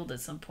get killed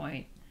at some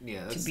point.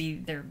 Yeah, to be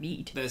their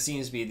meat. That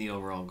seems to be the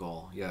overall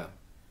goal. Yeah.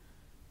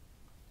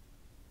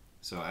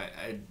 So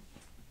I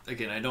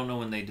don't know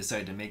when they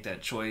decide to make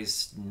that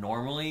choice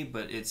normally,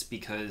 but it's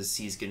because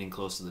he's getting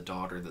close to the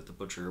daughter that the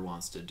butcher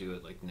wants to do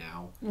it like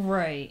now.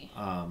 Right.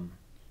 Um,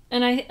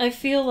 And I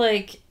feel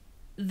like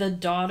the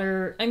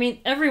daughter, I mean,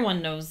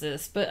 everyone knows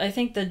this, but I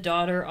think the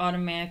daughter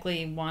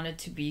automatically wanted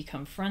to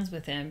become friends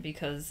with him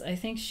because I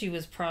think she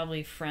was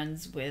probably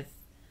friends with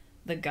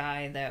the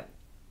guy that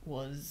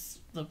was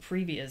the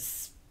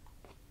previous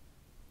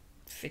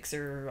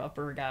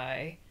fixer-upper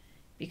guy,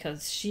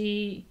 because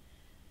she,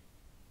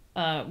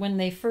 when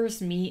they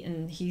first meet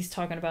and he's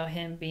talking about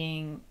him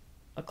being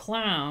a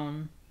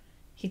clown,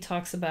 he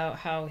talks about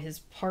how his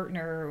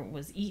partner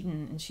was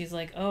eaten, and she's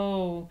like,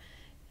 oh,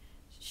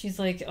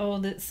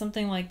 that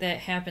something like that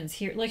happens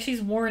here. Like,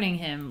 she's warning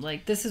him,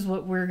 like, this is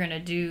what we're gonna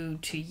do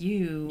to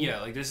you.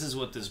 Yeah, like, this is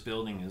what this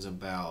building is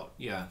about.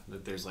 Yeah,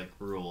 that there's, like,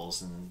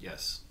 rules, and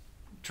yes,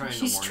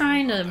 she's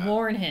trying to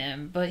warn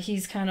him, but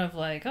he's kind of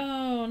like,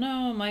 oh,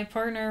 no, my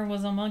partner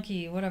was a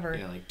monkey, whatever.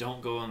 Yeah, like,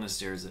 don't go on the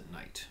stairs at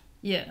night.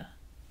 Yeah.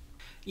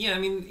 Yeah, I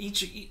mean,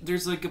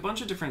 there's, like, a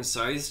bunch of different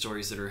side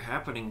stories that are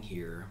happening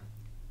here,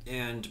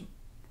 and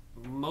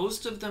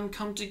most of them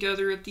come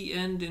together at the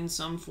end in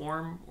some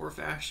form or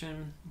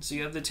fashion. So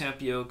you have the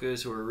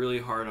Tapiocas, who are really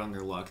hard on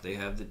their luck. They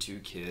have the 2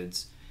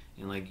 kids,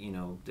 and, like, you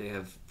know, they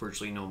have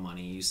virtually no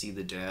money. You see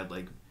the dad,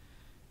 like,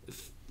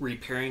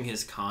 repairing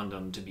his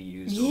condom to be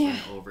used over and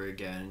over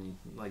again.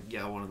 Like,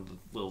 yeah, one of the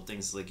little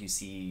things is, like, you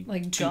see,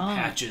 like, 2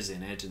 patches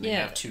in it, and they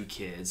have 2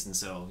 kids, and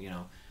so, you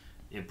know,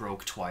 it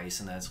broke twice,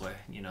 and that's why,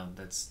 you know,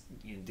 that's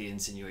the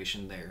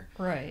insinuation there.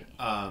 Right.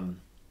 And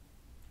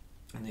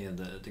they have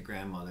the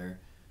grandmother.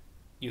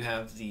 You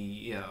have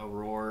the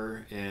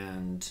Aurore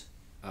and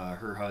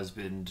her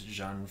husband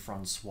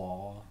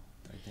Jean-Francois,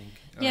 I think.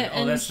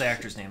 Yeah, that's the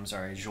actor's name.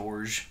 Sorry,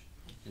 Georges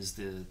is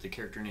the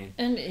character name.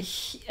 And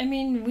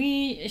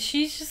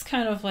she's just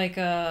kind of like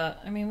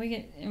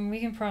we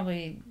can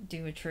probably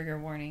do a trigger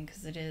warning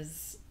because it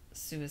is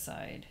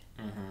suicide.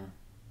 Mm-hmm.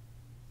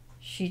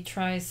 She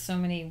tries so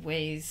many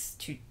ways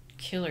to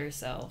kill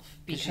herself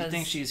because she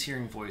thinks she's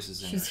hearing voices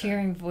in her head. She's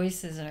hearing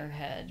voices in her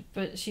head,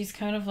 but she's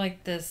kind of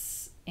like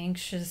this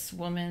anxious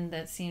woman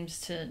that seems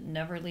to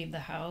never leave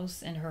the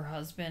house, and her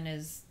husband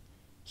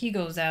he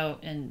goes out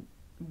and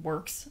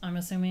works, I'm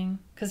assuming,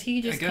 because he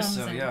just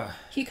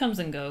he comes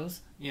and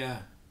goes. Yeah.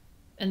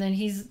 And then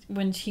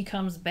when he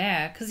comes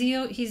back, because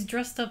he's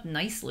dressed up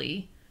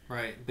nicely.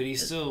 Right, but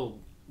he's still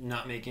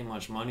not making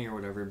much money or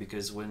whatever,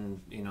 because when,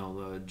 you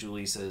know,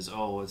 Julie says,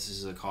 oh, this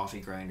is a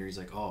coffee grinder, he's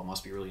like, oh, it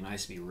must be really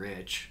nice to be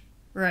rich.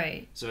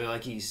 Right. So,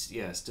 like, he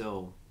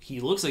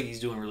looks like he's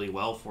doing really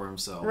well for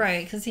himself.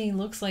 Right, because he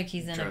looks like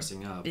he's in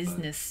a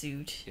business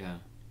suit. Yeah.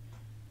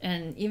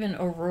 And even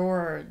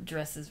Aurora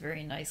dresses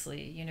very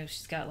nicely. You know,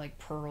 she's got, like,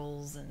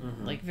 pearls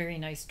and, like, very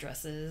nice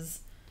dresses.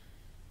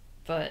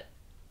 But,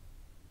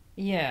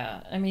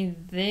 yeah, I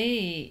mean,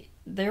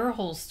 their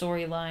whole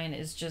storyline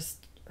is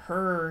just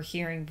her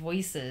hearing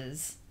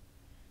voices,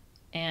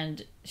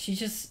 and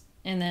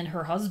and then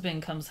her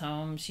husband comes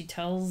home, she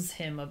tells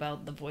him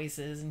about the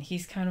voices, and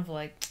he's kind of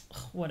like,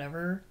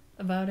 whatever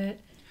about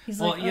it. He's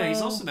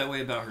he's also that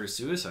way about her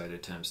suicide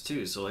attempts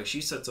too. So, like,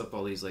 she sets up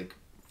all these, like,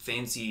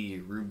 fancy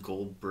Rube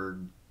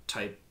Goldberg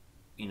type,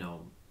 you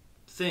know,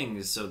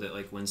 things so that,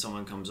 like, when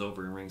someone comes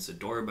over and rings the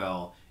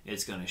doorbell,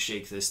 it's gonna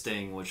shake this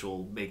thing, which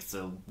will make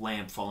the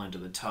lamp fall into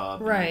the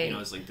tub. Right. And, you know,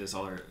 it's like this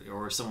other,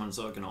 or someone's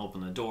gonna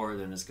open the door,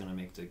 then it's gonna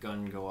make the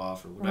gun go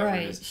off or whatever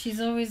it is.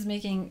 She's always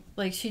making,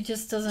 like, she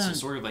just doesn't. So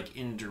sort of like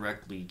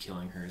indirectly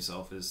killing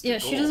herself is the goal.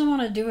 She doesn't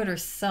want to do it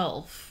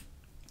herself.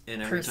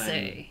 And every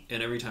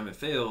time it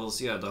fails,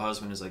 the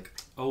husband is like,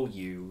 "Oh,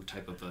 you,"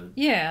 type of a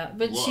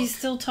but look. She's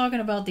still talking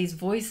about these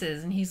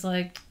voices, and he's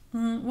like,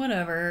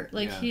 whatever.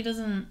 Like, he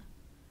doesn't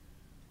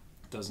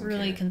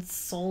really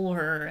console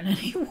her in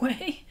any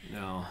way.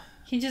 No.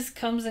 He just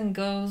comes and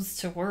goes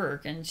to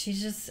work, and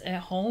she's just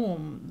at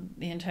home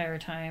the entire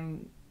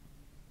time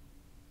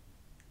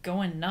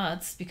going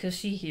nuts because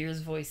she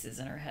hears voices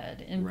in her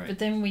head. But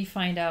then we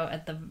find out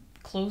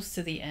close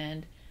to the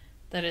end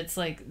that it's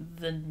like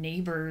the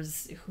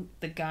neighbors,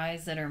 the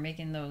guys that are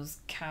making those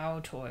cow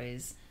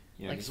toys.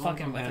 Yeah, like, because one of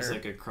them has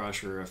like a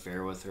crush or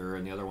affair with her,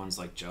 and the other one's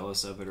like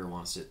jealous of it or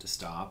wants it to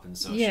stop, and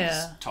so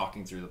she's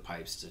talking through the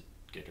pipes to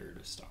get her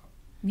to stop.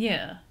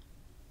 Yeah.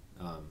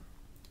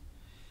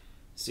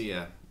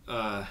 Sylvia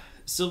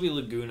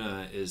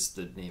Laguna is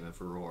the name of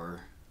Aurore.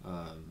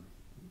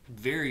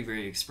 Very,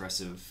 very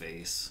expressive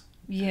face.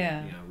 Yeah.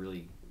 And, you know,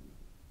 really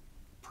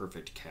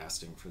perfect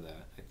casting for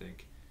that, I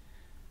think.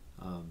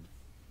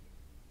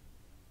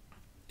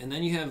 And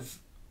then you have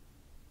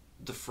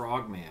the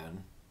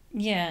Frogman.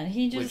 Yeah,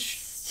 he just...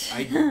 Which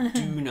I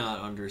do not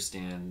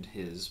understand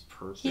his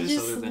purpose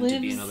other than to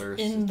be another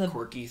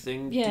quirky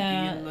thing to be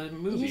in the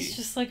movie. He's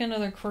just like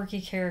another quirky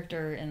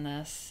character in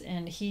this.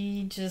 And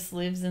he just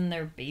lives in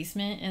their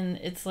basement, and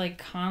it's like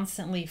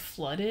constantly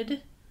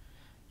flooded.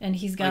 And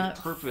he's got...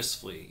 Like,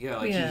 purposefully.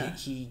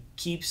 He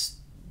keeps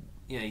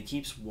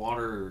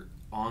water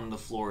on the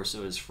floor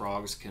so his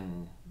frogs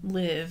can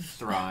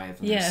thrive.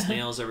 And there's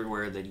snails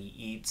everywhere that he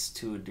eats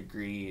to a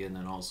degree, and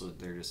then also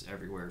they're just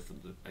everywhere for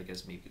I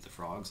guess maybe the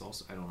frogs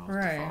also. I don't know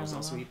if the frogs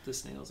also eat the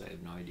snails. I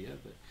have no idea.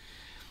 But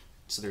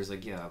so there's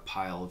like a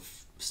pile of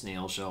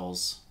snail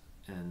shells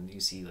and you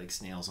see like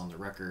snails on the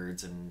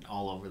records and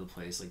all over the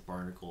place, like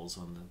barnacles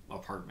on the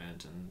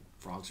apartment, and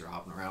frogs are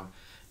hopping around.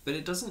 But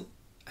it doesn't.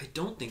 I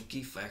don't think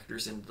he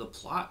factors into the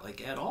plot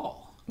like at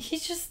all.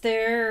 He's just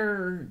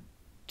there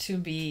to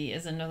be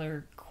as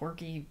another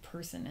quirky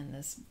person in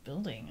this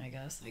building, I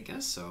guess. I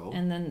guess so.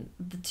 And then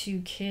the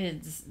two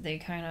kids, they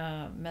kind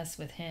of mess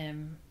with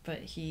him, but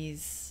he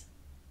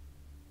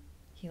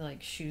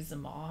like shoos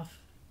them off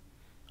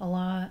a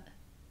lot.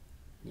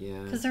 Yeah.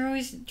 Because they're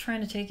always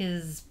trying to take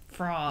his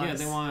frogs.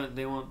 Yeah,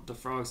 they want the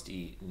frogs to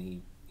eat,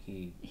 and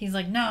he's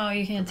like, no,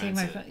 you can't take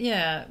my frogs.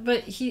 Yeah,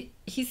 but he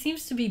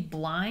seems to be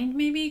blind,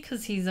 maybe,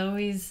 because he's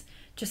always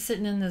just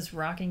sitting in this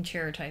rocking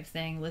chair type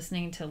thing,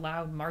 listening to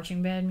loud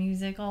marching band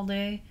music all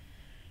day.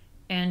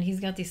 And he's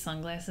got these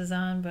sunglasses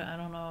on, but I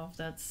don't know if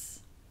that's...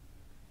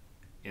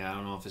 Yeah, I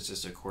don't know if it's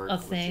just a quirk a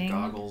with thing. the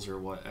goggles or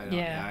what. I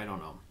don't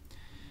know.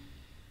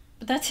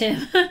 But that's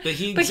him. But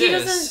he but exists. He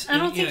doesn't... I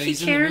don't think he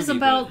cares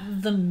about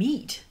the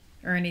meat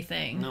or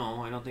anything.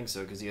 No, I don't think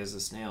so, because he has the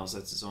snails.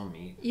 That's his own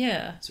meat.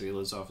 Yeah. So he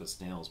lives off of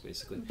snails,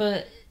 basically.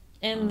 But...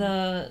 And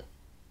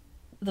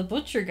the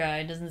butcher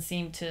guy doesn't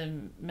seem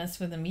to mess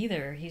with him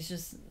either. He's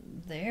just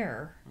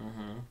there.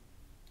 Mm-hmm.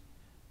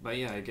 But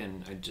yeah,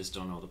 again, I just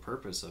don't know the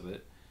purpose of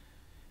it.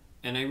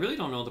 And I really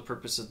don't know the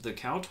purpose of the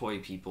cow toy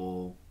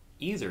people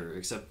either,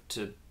 except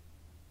to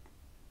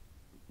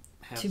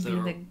have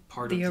the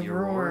part of the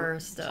Aurora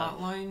stuff.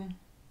 Plotline.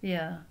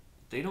 Yeah.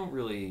 They don't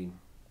really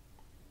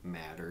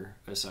matter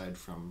aside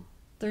from...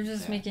 They're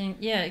just making...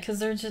 Yeah, because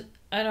they're just...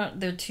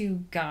 They're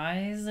two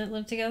guys that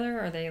live together.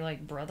 Are they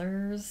like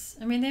brothers?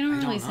 I mean, they don't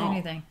really say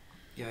anything.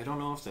 Yeah, I don't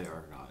know if they are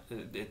or not.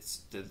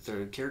 It's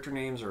the character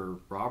names are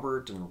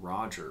Robert and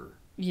Roger.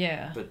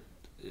 Yeah. But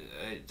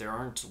there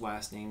aren't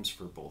last names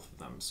for both of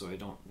them, so I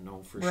don't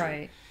know for sure.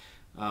 Right.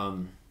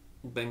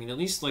 But I mean, at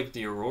least like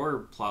the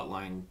Aurora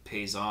plotline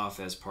pays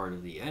off as part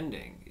of the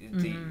ending.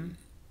 Mm-hmm.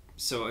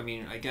 So I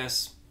mean, I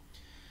guess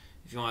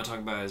if you want to talk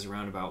about it as a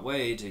roundabout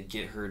way to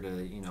get her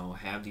to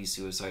have these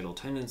suicidal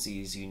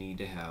tendencies, you need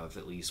to have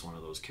at least one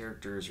of those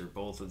characters or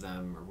both of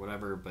them or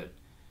whatever. But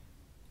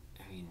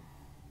I mean,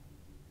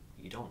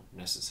 you don't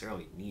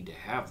necessarily need to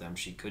have them.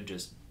 She could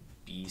just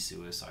be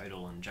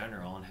suicidal in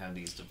general and have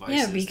these devices.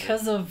 Yeah,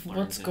 because of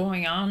what's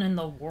going on in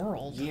the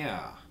world.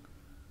 Yeah.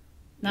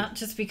 Not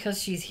just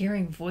because she's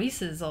hearing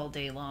voices all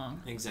day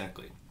long.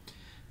 Exactly.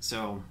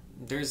 So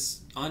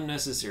there's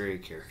unnecessary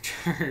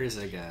characters,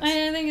 I guess.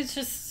 I think it's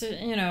just,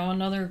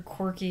 another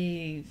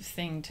quirky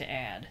thing to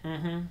add.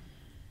 Mm-hmm.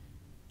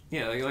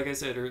 Yeah, like I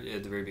said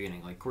at the very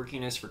beginning, like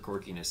quirkiness for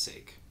quirkiness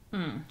sake.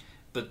 Mm.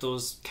 But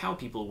those cow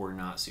people were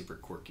not super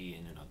quirky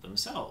in and of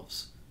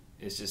themselves.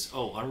 It's just,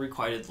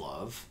 unrequited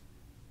love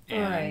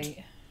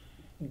and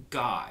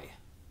guy.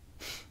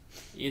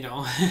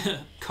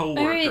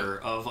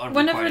 Co-worker of unrequited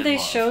whenever they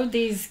love. showed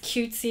these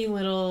cutesy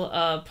little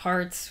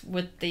parts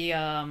with the,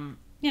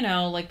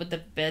 like with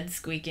the bed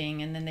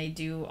squeaking, and then they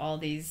do all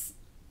these...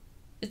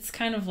 It's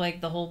kind of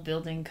like the whole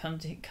building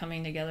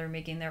coming together,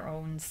 making their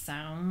own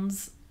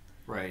sounds.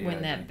 Right,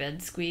 when that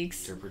bed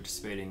squeaks. They're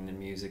participating in the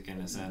music in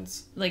a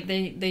sense. Like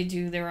they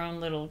do their own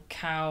little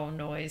cow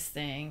noise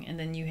thing, and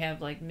then you have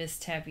like Miss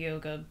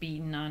Tapioca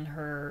beating on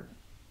her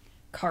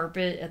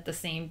carpet at the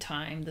same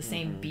time, the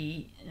same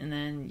beat, and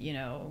then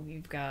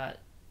you've got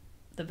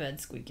the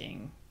bed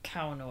squeaking,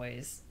 cow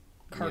noise,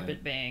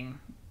 carpet bang,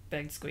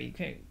 bed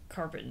squeak,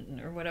 carpet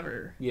or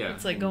whatever. Yeah,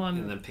 it's like going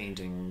and the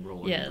painting,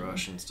 rolling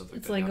brush and stuff like that.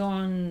 It's like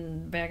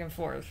going back and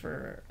forth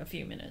for a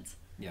few minutes.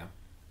 Yeah.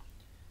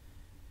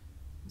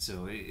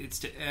 So it's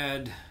to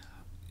add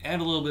a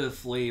little bit of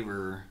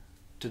flavor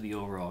to the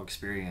overall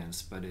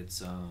experience, but it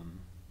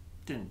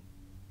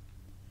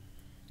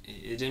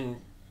didn't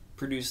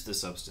produce the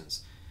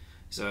substance.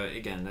 So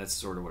again, that's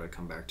sort of what I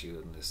come back to,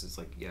 and this is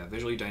like,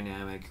 visually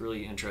dynamic,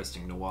 really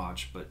interesting to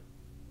watch, but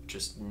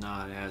just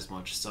not as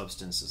much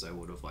substance as I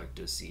would have liked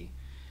to see.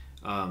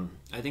 I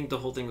think the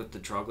whole thing with the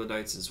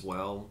troglodytes as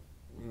well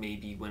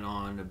maybe went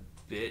on a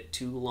bit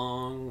too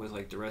long with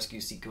like the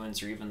rescue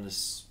sequence, or even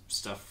this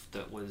stuff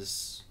that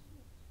was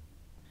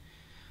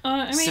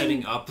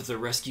setting up the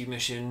rescue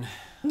mission.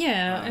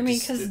 Yeah,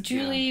 because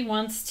Julie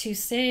wants to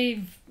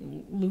save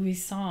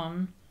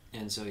Louison.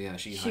 And so,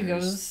 she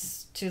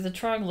goes to the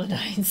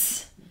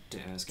troglodytes to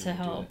ask him to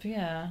help.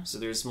 Yeah. So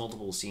there's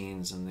multiple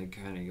scenes, and they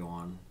kind of go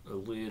on a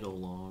little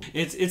long.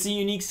 It's a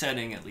unique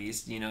setting, at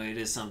least. It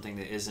is something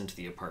that isn't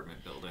the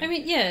apartment building. I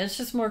mean, it's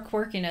just more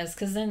quirkiness,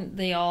 because then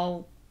they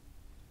all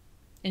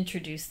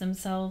introduce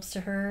themselves to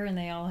her, and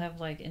they all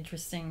have like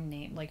interesting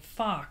names, like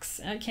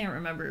Fox. I can't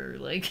remember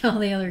like all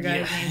the other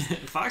guys'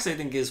 names. Fox, I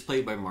think, is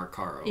played by Marc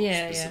Caro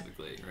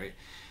specifically, right?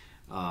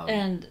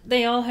 And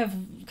they all have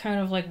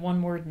kind of like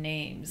one-word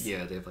names.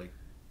 Yeah, they have like,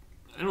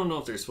 I don't know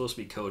if they're supposed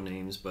to be code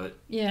names, but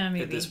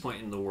maybe. At this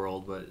point in the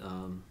world, but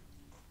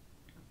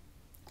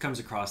comes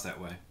across that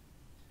way.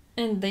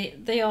 And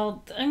they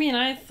all,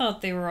 I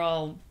thought they were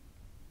all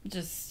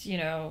just,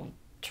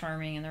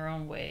 charming in their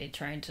own way,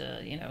 trying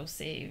to,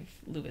 save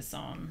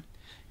Louison.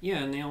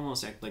 Yeah, and they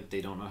almost act like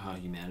they don't know how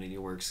humanity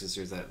works, because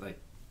there's that like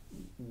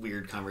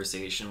weird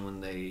conversation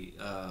when they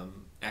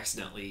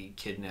accidentally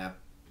kidnap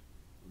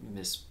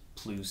Miss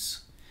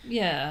Plus.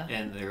 Yeah.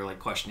 And they're like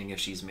questioning if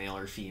she's male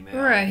or female.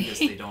 Right. Because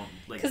they don't,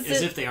 like,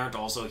 as if they aren't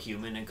also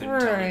human and couldn't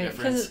tell the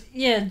difference. Because,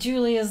 yeah,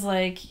 Julie is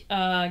like,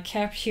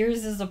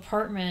 here's his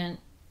apartment.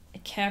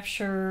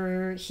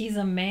 Capture, he's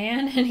a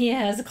man and he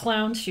has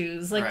clown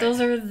shoes. Like,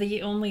 those are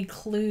the only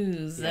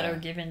clues that are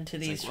given to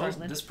these like,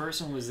 well, this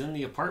person was in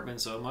the apartment,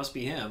 so it must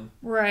be him.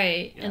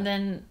 Right. Yeah. And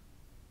then,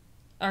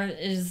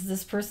 is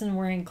this person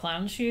wearing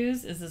clown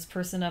shoes? Is this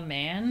person a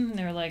man? And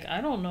they're like,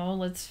 I don't know.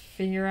 Let's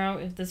figure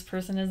out if this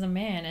person is a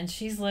man. And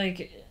she's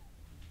like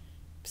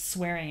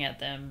swearing at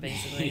them,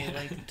 basically.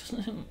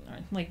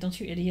 like,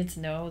 don't you idiots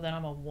know that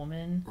I'm a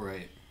woman?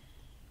 Right.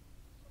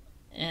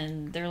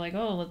 And they're like,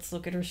 oh, let's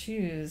look at her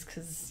shoes.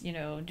 Because, you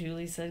know,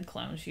 Julie said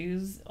clown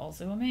shoes,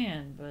 also a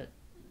man. But,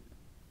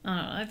 I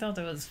don't know. I thought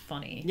that was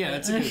funny. Yeah,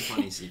 it's a good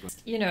funny sequence.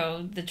 You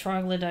know, the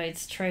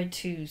troglodytes tried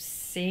to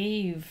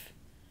save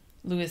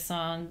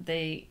Louison.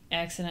 They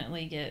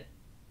accidentally get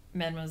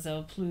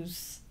Mademoiselle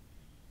Plus.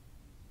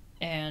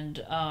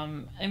 And,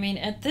 I mean,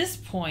 at this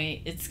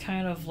point, it's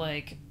kind of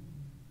like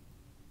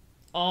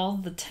all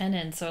the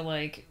tenants are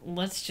like,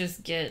 let's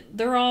just get...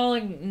 They're all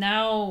like,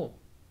 now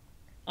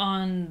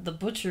on the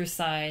butcher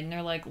side, and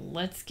they're like,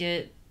 let's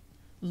get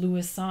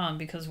Louison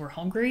because we're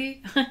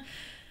hungry.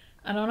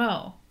 I don't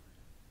know.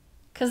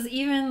 Because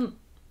even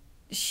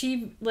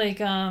she, like,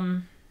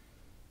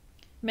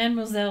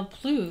 Mademoiselle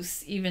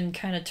Plus even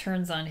kind of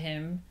turns on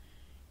him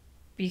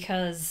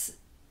because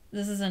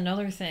this is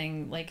another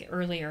thing, like,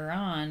 earlier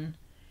on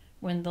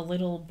when the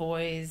little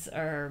boys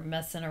are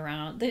messing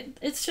around.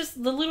 It's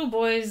just, the little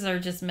boys are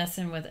just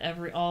messing with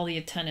all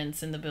the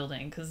tenants in the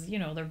building because, you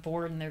know, they're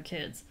bored and they're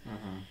kids.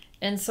 Uh-huh.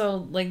 And so,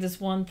 like, this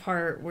one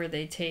part where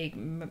they take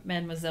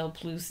Mademoiselle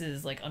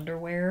Plus's, like,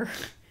 underwear.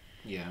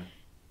 Yeah.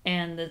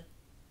 And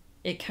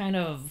it kind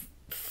of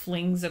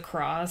flings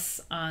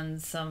across on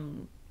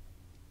some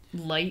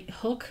light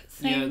hook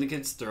thing. Yeah, the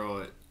kids throw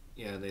it.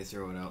 Yeah, they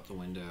throw it out the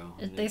window.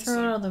 They throw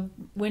it out the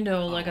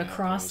window, like,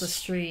 across the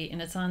street,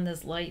 and it's on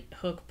this light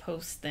hook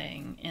post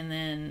thing. And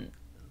then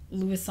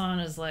Louison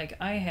is like,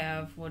 I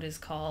have what is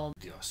called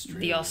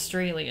the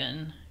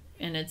Australian.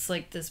 And it's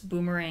like this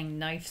boomerang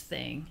knife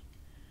thing.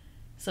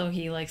 So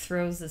he, like,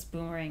 throws this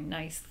boomerang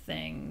knife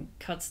thing,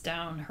 cuts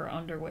down her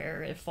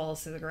underwear, it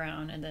falls to the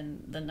ground, and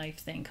then the knife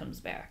thing comes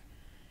back.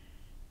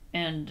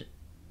 And,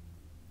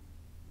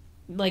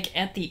 like,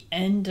 at the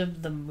end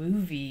of the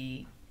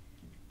movie,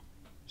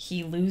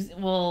 he loses...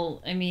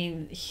 Well, I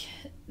mean,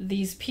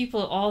 these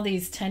people, all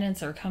these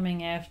tenants are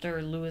coming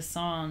after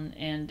Louison,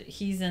 and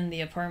he's in the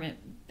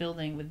apartment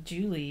building with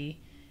Julie,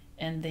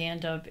 and they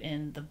end up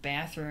in the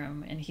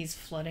bathroom, and he's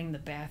flooding the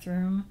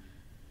bathroom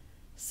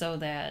so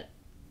that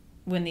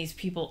when these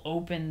people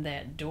open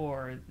that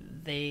door,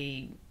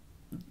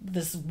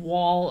 this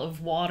wall of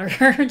water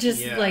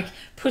just like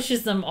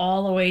pushes them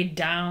all the way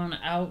down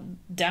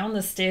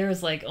the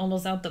stairs, like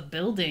almost out the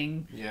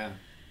building. Yeah.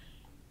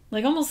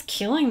 Like almost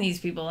killing these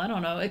people. I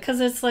don't know. Because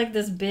it's like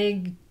this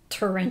big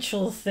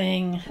torrential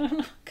thing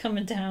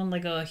coming down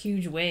like a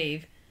huge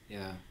wave.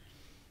 Yeah.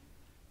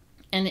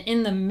 And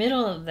in the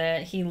middle of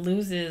that, he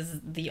loses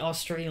the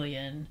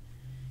Australian.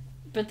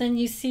 But then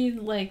you see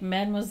like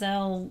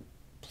Mademoiselle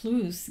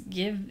Plus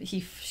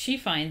she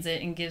finds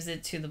it and gives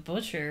it to the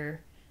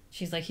butcher.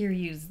 She's like, here,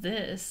 use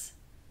this.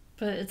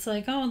 But it's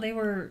like, oh, they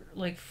were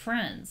like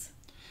friends.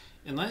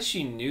 Unless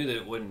she knew that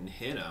it wouldn't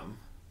hit him.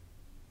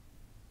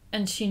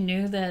 And she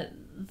knew that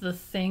the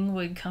thing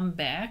would come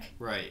back?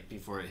 Right,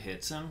 before it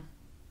hits him.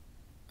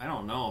 I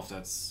don't know if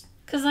that's...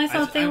 Because I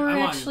thought they were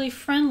actually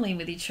friendly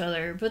with each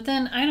other. But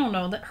then, I don't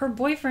know, that her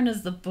boyfriend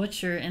is the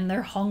butcher and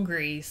they're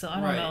hungry. So I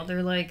don't know.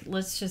 They're like,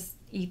 let's just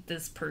eat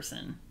this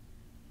person.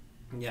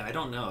 Yeah, I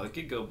don't know. It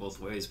could go both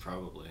ways,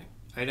 probably.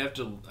 I'd have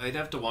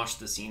to watch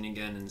the scene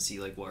again and see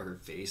like what her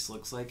face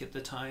looks like at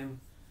the time.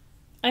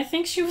 I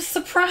think she was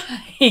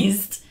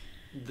surprised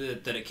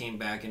that it came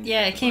back and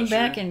it came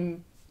back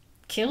and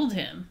killed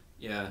him.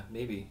 Yeah,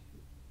 maybe.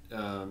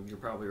 You're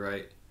probably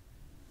right.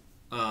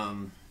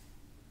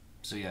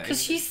 So yeah,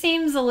 because she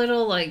seems a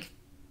little like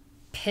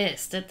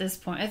pissed at this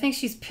point. I think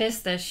she's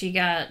pissed that she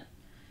got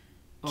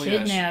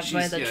kidnapped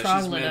by the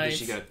troglodytes.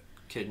 She's mad that she got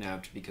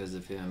kidnapped because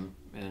of him.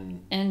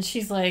 And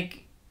she's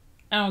like,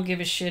 I don't give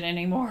a shit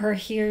anymore.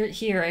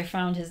 Here, I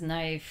found his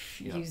knife.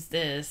 Yep. Use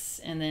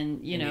this, and then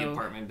the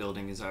apartment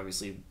building is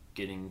obviously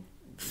getting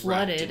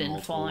flooded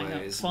and falling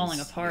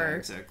apart. Yeah,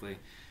 exactly.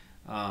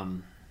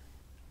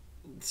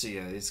 So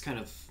yeah, it's kind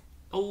of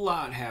a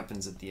lot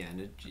happens at the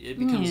end. It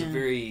becomes a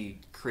very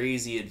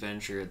crazy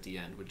adventure at the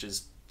end, which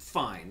is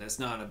fine. That's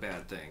not a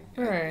bad thing.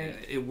 Right.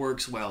 It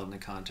works well in the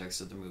context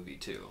of the movie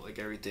too. Like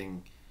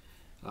everything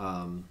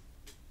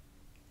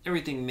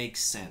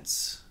makes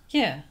sense.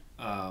 Yeah.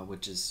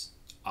 Which is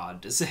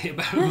odd to say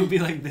about a movie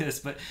like this,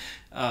 but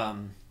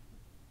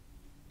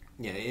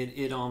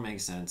it all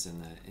makes sense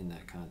in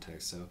that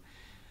context. So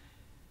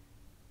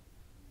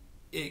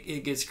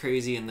it gets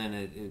crazy, and then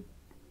it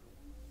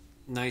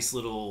nice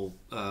little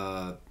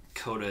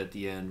coda at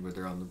the end where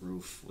they're on the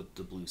roof with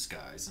the blue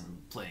skies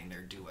and playing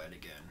their duet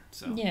again.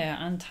 So yeah,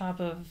 on top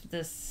of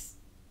this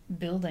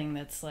building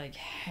that's like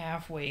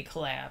halfway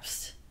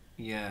collapsed.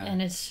 Yeah.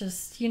 And it's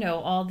just, you know,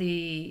 all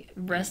the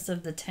rest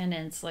of the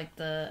tenants, like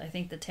I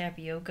think the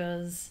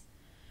Tapiocas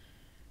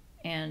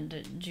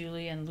and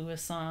Julie and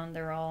Louison,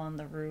 they're all on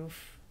the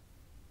roof.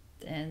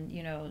 And,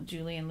 you know,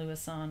 Julie and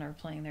Louison are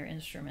playing their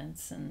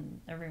instruments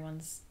and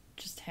everyone's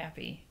just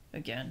happy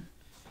again.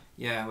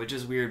 Yeah, which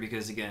is weird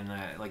because, again,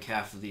 like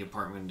half of the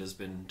apartment has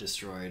been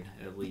destroyed,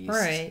 at least.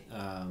 Right.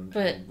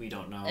 But we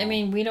don't know. I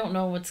mean, we don't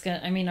know what's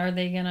gonna... I mean, are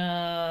they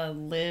gonna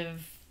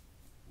live...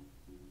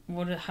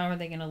 How are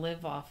they gonna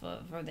live off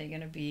of? Are they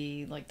gonna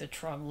be like the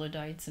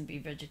troglodytes and be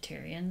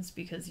vegetarians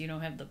because you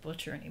don't have the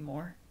butcher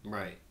anymore?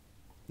 Right.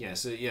 Yeah,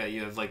 so, yeah,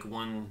 you have, like,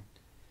 one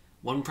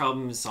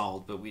problem is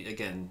solved, but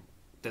again,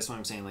 that's what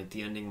I'm saying, like,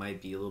 the ending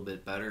might be a little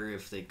bit better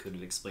if they could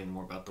have explained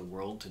more about the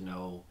world to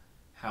know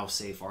how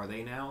safe are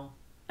they now.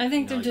 I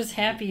think they're just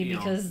happy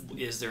because...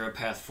 is there a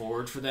path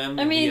forward for them?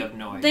 I mean, we have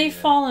no idea. they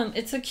fall in...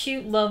 It's a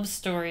cute love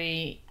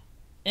story,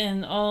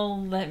 and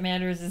all that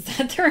matters is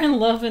that they're in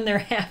love and they're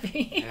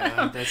happy.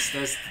 Yeah,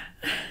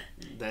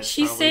 that's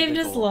she saved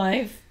his goal.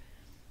 life,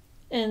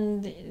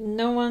 and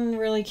no one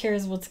really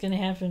cares what's going to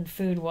happen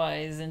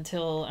food-wise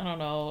until, I don't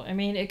know. I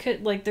mean, it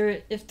could, like,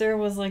 if there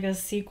was, like, a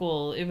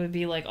sequel, it would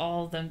be, like,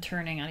 all of them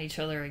turning on each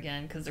other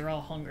again because they're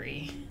all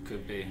hungry.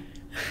 Could be.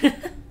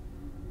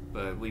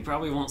 But we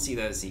probably won't see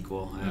that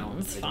sequel. I don't know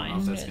if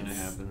that's going to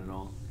happen at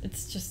all.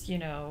 It's just, you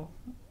know,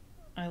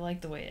 I like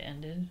the way it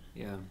ended.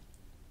 Yeah.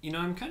 You know,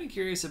 I'm kind of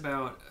curious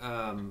about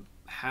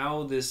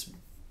how this,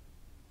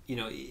 you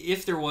know,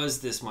 if there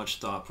was this much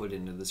thought put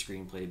into the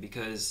screenplay,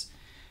 because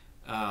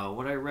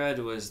what I read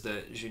was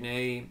that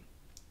Jeunet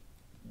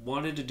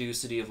wanted to do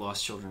City of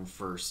Lost Children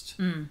first,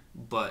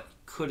 but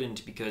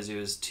couldn't because it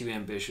was too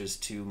ambitious,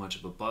 too much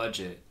of a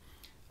budget.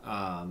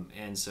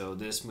 And so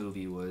this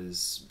movie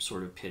was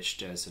sort of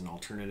pitched as an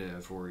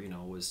alternative, or, you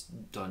know, was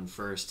done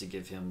first to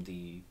give him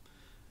the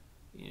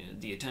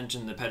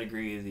attention, the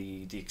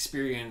pedigree, the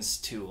experience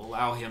to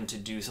allow him to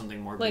do something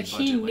more like big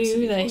budget. He like City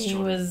knew of that Lost he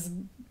Children. was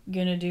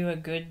gonna do a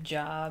good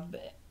job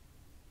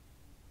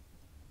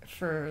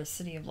for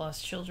City of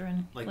Lost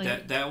Children.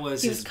 Like that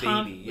was his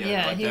baby.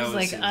 Yeah, he was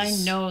like, his... I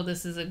know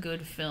this is a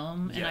good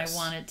film, and Yes. I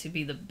want it to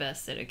be the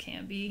best that it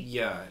can be.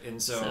 Yeah,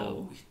 and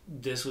so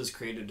this was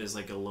created as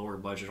like a lower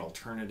budget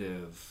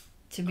alternative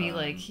to be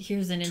like,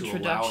 here's an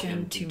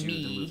introduction to do me.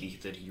 the movie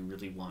that he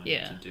really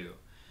wanted to do.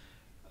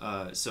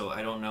 So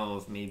I don't know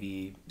if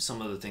maybe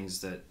some of the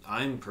things that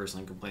I'm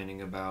personally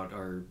complaining about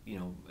are, you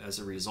know, as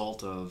a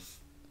result of,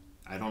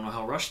 I don't know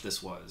how rushed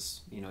this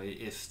was. You know,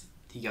 if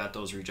he got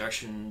those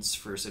rejections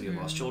for City of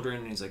Lost Children,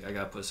 and he's like, I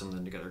got to put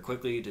something together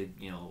quickly to,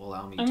 you know,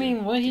 allow me to I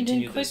mean, what he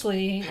did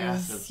quickly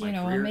is, is, you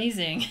know,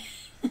 amazing.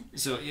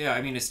 So, yeah,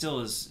 I mean, it still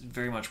is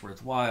very much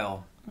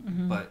worthwhile,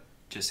 but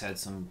just had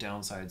some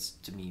downsides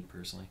to me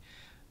personally.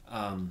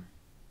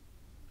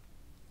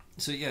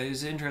 So, yeah, it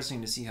was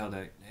interesting to see how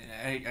that...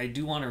 I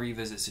do want to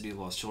revisit City of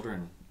Lost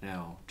Children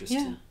now, just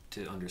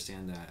to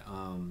understand that.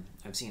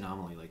 I've seen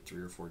Amelie like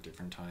 3 or 4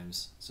 different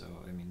times, so,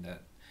 I mean,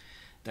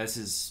 that's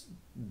his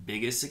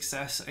biggest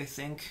success, I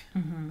think.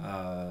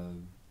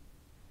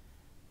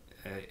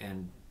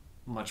 And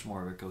much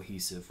more of a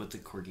cohesive with the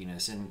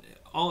quirkiness. And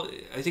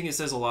I think it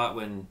says a lot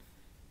when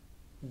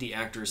the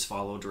actors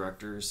follow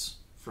directors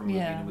from movie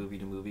to movie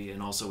to movie,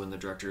 and also when the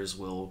directors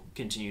will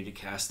continue to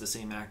cast the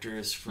same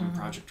actors from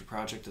project to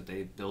project, that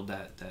they build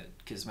that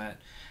kismet.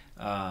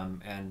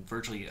 And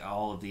virtually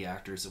all of the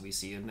actors that we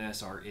see in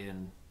this are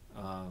in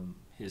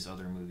his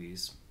other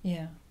movies.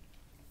 Yeah.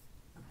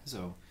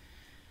 So...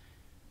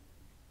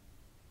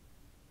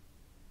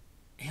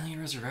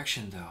 Alien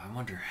Resurrection, though, I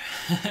wonder.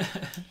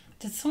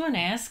 Did someone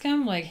ask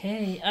him, like,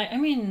 hey, I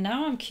mean,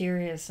 now I'm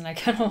curious, and I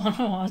kind of want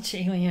to watch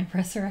Alien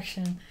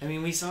Resurrection. I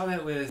mean, we saw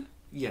that with,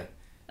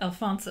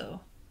 Alfonso.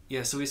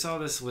 Yeah, so we saw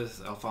this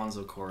with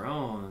Alfonso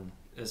Cuarón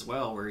as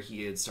well, where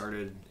he had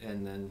started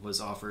and then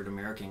was offered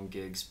American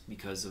gigs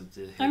because of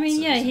the hits of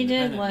his he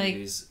did, like,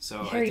 movies.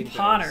 So Harry I think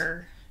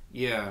Potter.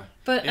 Yeah.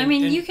 But, I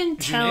mean, you can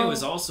tell... Jeunet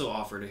was also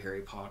offered a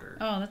Harry Potter.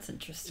 Oh, that's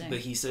interesting. But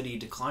he said he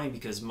declined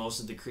because most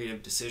of the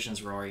creative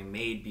decisions were already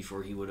made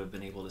before he would have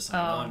been able to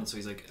sign on. And so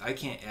he's like, I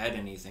can't add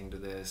anything to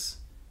this.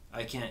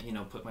 I can't, you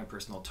know, put my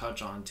personal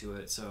touch onto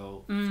it,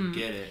 so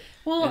forget it.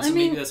 Well, and so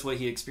maybe that's what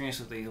he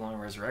experienced with Alien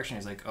Resurrection.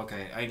 He's like,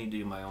 okay, I need to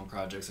do my own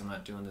projects. I'm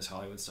not doing this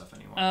Hollywood stuff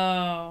anymore.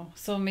 Oh,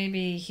 so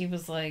maybe he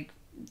was like...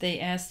 They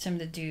asked him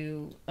to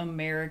do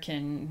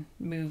American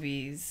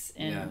movies,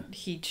 and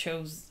he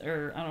chose,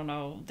 or I don't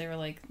know, they were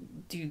like,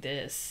 do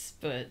this,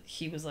 but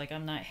he was like,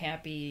 I'm not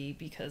happy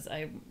because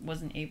I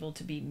wasn't able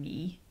to be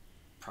me.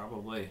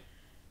 Probably.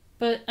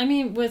 But, I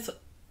mean, with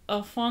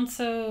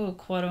Alfonso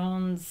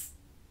Cuarón's,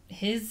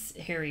 his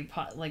Harry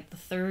Potter, like the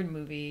third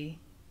movie,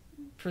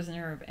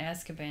 Prisoner of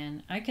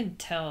Azkaban, I can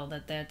tell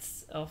that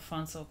that's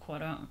Alfonso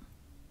Cuarón.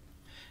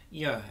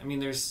 Yeah, I mean,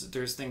 there's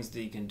things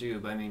that you can do,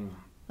 but I mean...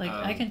 Like,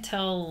 I can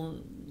tell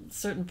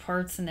certain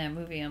parts in that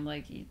movie, I'm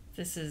like,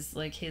 this is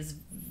like his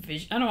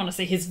vision. I don't want to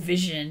say his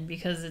vision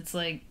because it's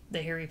like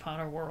the Harry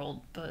Potter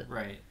world, but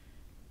right.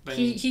 But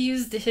he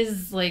used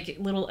his like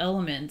little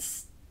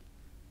elements.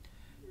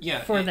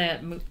 Yeah. For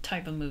that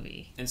type of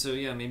movie. And so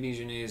yeah, maybe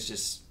Jeunet is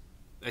just.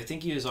 I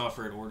think he was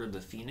offered Order of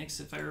the Phoenix,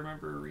 if I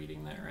remember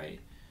reading that right.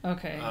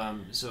 Okay.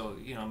 So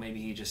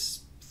maybe he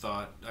just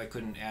thought I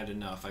couldn't add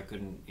enough. I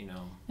couldn't.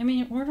 I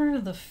mean, Order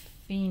of the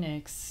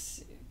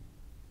Phoenix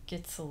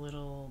gets a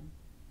little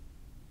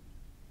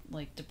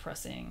like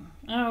depressing.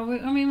 Oh,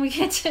 I mean, we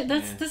get to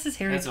this is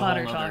Harry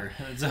Potter talk.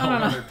 That's a whole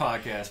other podcast.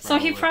 Probably. So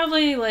he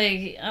probably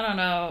like I don't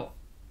know,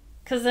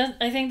 because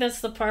I think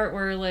that's the part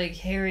where like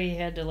Harry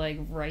had to like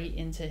write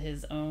into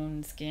his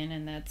own skin,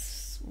 and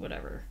that's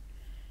whatever.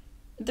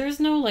 There's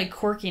no like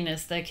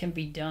quirkiness that can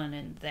be done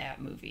in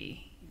that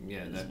movie.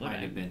 Yeah, that might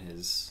have been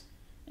his.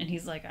 And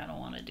he's like, I don't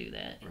want to do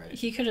that. Right.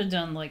 He could have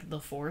done like the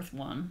fourth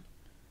one,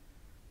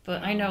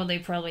 but I know they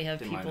probably have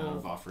people. They might not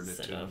have offered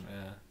it to him.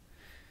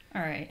 Yeah.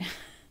 All right.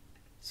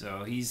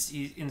 So he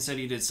instead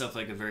he did stuff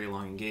like A Very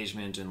Long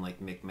Engagement and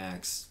like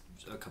Micmacs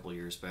a couple of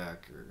years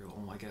back, or oh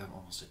my god,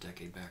 almost a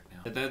decade back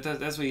now.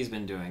 That's what he's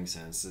been doing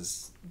since,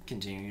 is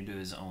continuing to do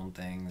his own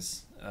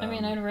things. I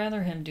mean, I'd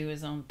rather him do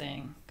his own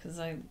thing because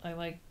I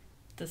like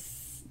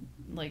this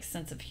like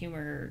sense of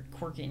humor,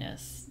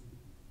 quirkiness.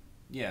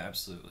 Yeah,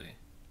 absolutely.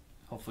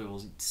 Hopefully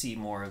we'll see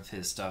more of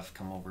his stuff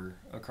come over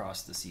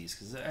across the seas,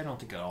 because I don't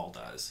think it all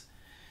does.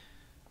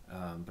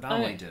 But I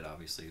only did,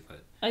 obviously.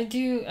 But I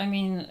do. I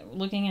mean,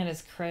 looking at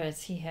his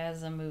credits, he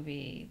has a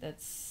movie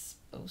that's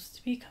supposed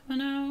to be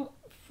coming out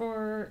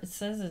for. It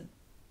says it's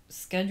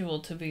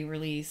scheduled to be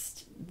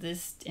released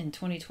in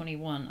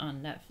 2021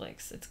 on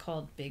Netflix. It's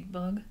called Big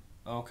Bug.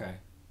 Okay.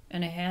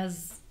 And it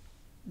has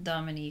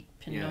Dominique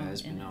Pinon. Yeah, it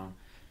has Pinon.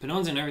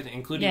 Pinon's in everything,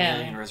 including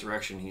Alien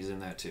Resurrection. He's in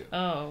that too.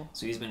 Oh.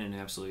 So he's been in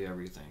absolutely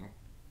everything.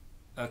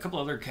 A couple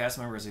other cast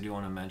members I do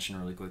want to mention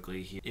really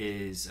quickly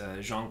is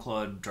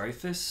Jean-Claude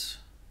Dreyfus.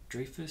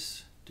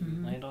 Dreyfus? Did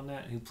we land on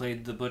that? Who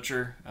played the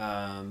Butcher.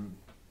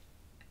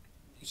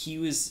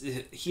 He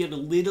had a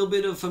little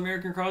bit of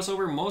American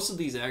crossover. Most of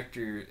these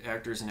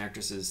actors and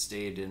actresses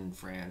stayed in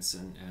France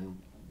and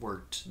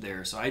worked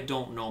there. So I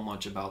don't know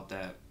much about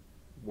that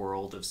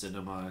world of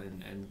cinema,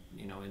 and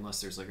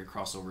unless there's like a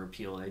crossover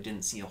appeal, I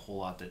didn't see a whole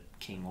lot that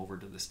came over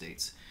to the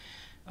States.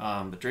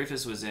 But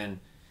Dreyfus was in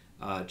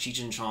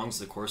Cheech and Chong's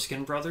The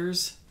Corsican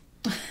Brothers.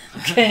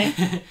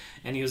 Okay.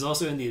 And he was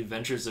also in The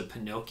Adventures of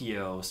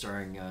Pinocchio,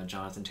 starring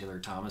Jonathan Taylor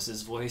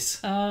Thomas's voice.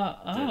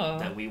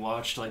 That we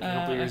watched like a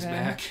couple years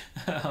back.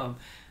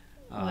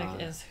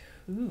 Like as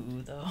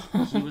who though?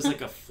 He was like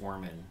a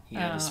foreman. He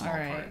had a small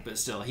part, but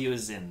still, he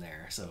was in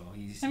there. So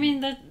he's. I mean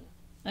that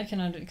I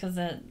can because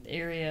that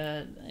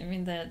area. I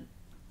mean that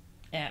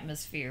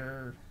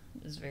atmosphere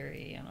is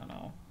very. I don't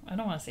know. I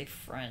don't want to say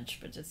French,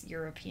 but just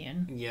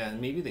European. Yeah,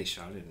 maybe they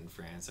shot it in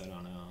France. I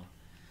don't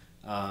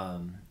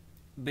know.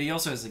 But he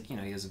also has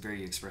he has a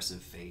very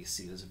expressive face.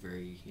 He has a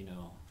very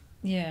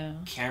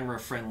camera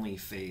friendly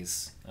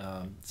face.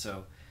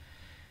 So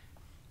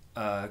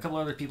a couple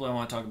other people I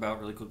want to talk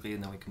about really quickly,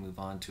 and then we can move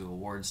on to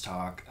awards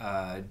talk.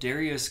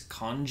 Darius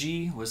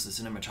Khondji was the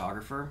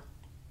cinematographer.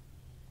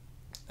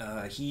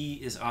 He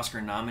is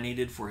Oscar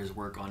nominated for his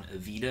work on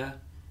Evita.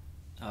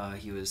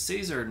 He was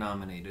César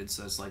nominated,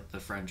 so it's like the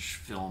French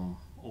film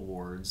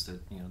awards,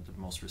 that the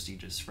most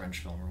prestigious French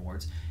film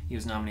awards. He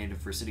was nominated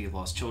for City of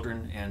Lost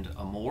Children and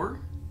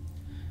Amour.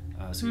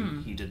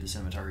 He did the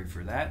cinematography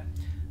for that.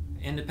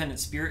 Independent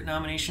Spirit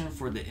nomination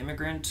for The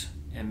Immigrant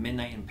and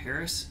Midnight in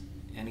Paris,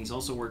 and he's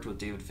also worked with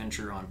David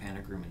Fincher on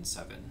Panic Room and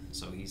Seven.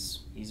 So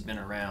he's been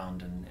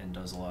around and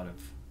does a lot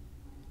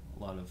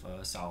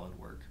of solid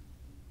work,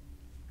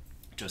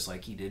 just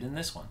like he did in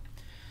this one.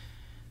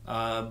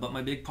 But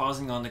my big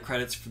pausing on the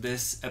credits for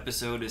this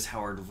episode is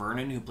Howard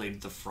Vernon, who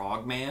played the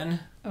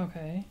Frogman.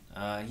 Okay.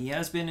 He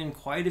has been in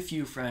quite a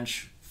few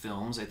French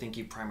films. I think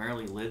he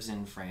primarily lives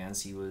in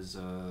France. He was,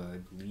 I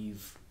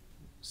believe,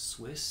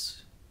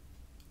 Swiss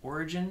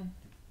origin,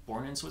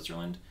 born in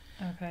Switzerland.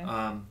 Okay.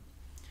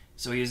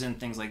 So he was in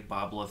things like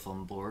Bob Le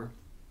Flambeur.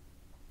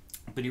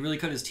 But he really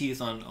cut his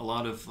teeth on a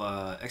lot of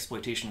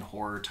exploitation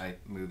horror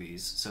type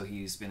movies. So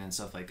he's been in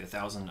stuff like A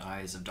Thousand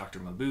Eyes of Dr.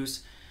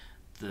 Mabuse.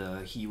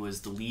 He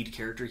was the lead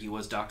character. He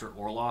was Dr.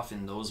 Orloff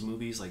in those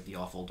movies, like the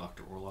awful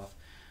Dr. Orloff.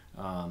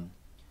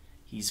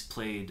 He's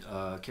played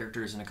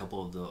characters in a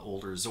couple of the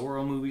older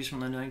Zorro movies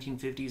from the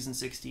 1950s and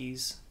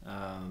 60s.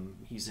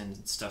 He's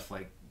in stuff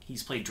like,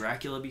 he's played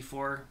Dracula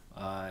before,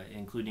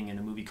 including in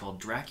a movie called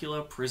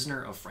Dracula,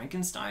 Prisoner of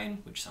Frankenstein,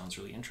 which sounds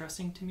really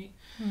interesting to me.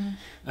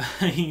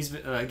 He's,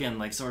 again,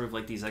 like sort of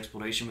like these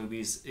exploitation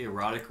movies,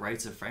 Erotic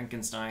Rites of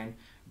Frankenstein,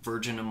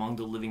 Virgin Among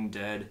the Living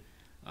Dead,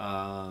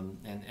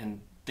 and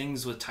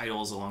things with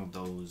titles along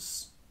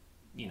those,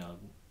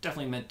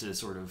 definitely meant to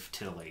sort of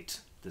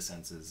titillate the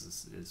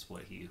senses is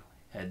what he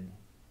had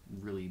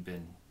really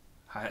been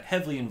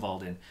heavily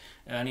involved in.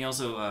 And he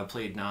also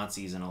played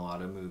Nazis in a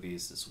lot of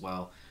movies as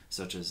well,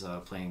 such as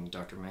playing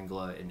Dr.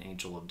 Mengele in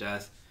Angel of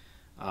Death.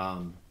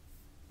 So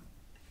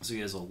he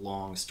has a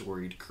long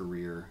storied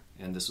career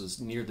and this was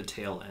near the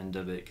tail end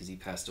of it because he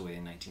passed away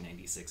in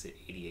 1996 at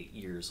 88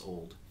 years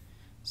old.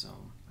 So,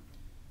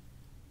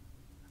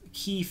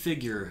 key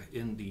figure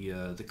in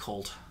the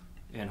cult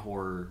and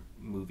horror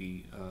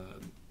movie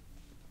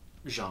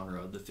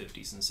genre of the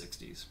 50s and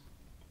 60s.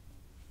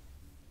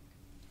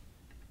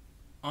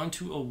 On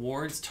to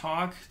awards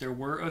talk. There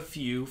were a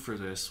few for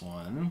this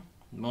one.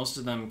 Most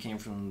of them came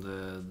from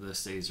the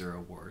César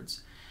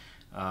Awards.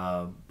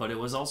 But it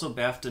was also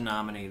BAFTA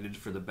nominated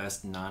for the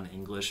Best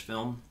Non-English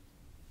Film.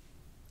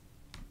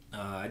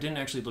 I didn't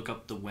actually look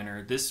up the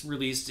winner. This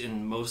released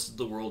in most of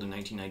the world in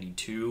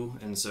 1992,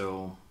 and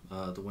so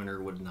the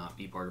winner would not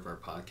be part of our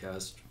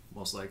podcast,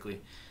 most likely.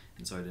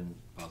 And so I didn't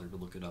bother to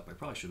look it up. I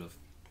probably should have.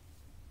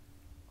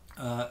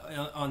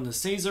 On the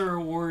César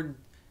Award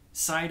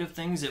side of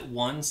things, it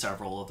won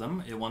several of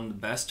them. It won the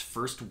Best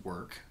First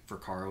Work for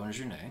Caro and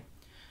Jeunet.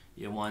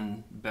 It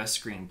won Best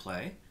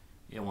Screenplay.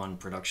 It won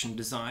Production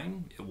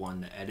Design. It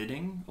won the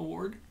Editing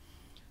Award.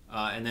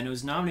 And then it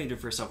was nominated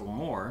for several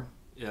more.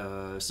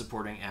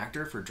 Supporting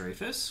Actor for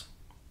Dreyfus,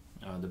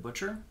 the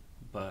Butcher,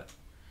 but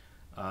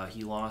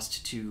he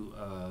lost to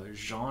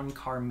Jean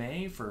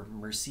Carmet for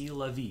Merci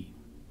la Vie.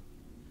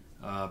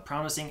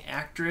 Promising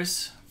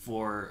Actress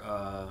for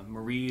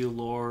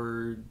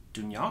Marie-Laure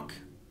Dugnac.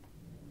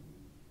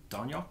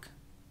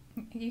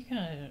 You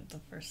got it the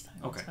first time.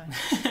 Okay.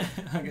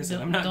 Like I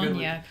said, I'm not good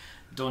with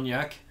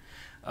Dugnac,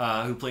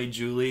 who played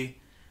Julie.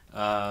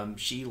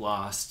 She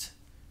lost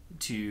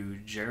to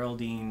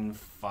Geraldine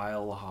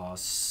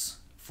Filehouse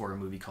for a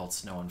movie called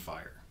Snow and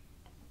Fire,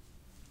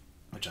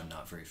 which I'm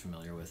not very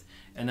familiar with.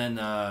 And then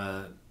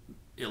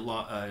it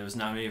was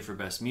nominated for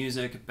Best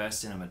Music,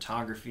 Best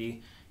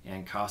Cinematography,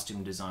 and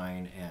Costume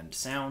Design and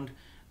Sound.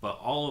 But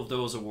all of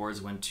those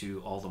awards went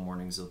to All the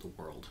Mornings of the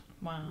World,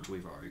 wow, which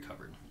we've already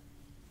covered.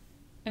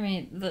 I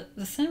mean, the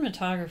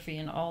cinematography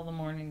in All the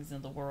Mornings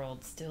of the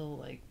World still,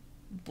 like,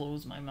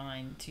 blows my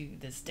mind to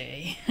this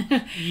day.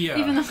 Yeah.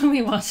 Even though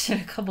we watched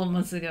it a couple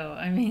months ago.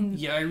 I mean...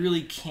 Yeah, I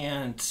really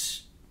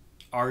can't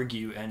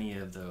argue any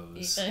of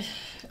those.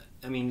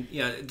 I mean,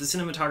 yeah, the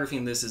cinematography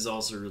in this is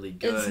also really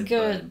good. It's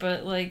good,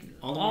 but like...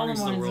 All the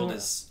Mornings of the World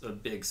is a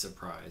big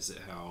surprise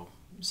at how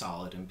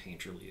solid and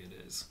painterly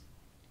it is.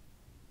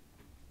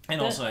 And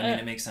also, I mean,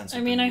 it makes sense.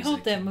 I mean, I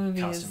hope that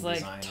movie is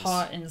like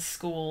taught in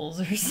schools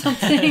or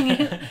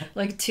something,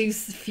 like to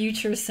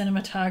future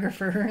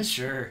cinematographers.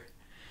 Sure.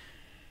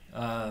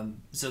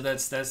 So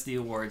that's the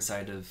award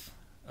side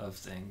of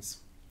things.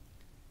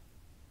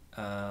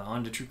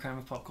 On to true crime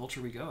of pop culture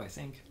we go, I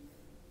think.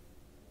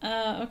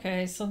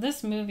 Okay, so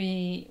this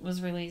movie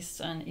was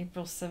released on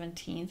April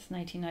 17th,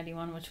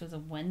 1991, which was a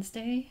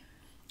Wednesday.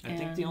 I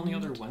think the only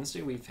other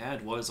Wednesday we've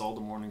had was All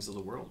the Mornings of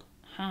the World.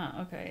 Huh,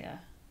 okay, yeah.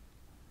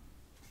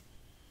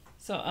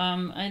 So,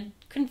 I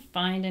couldn't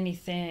find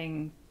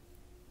anything.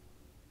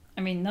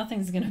 I mean,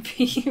 nothing's gonna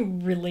be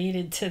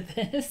related to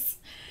this.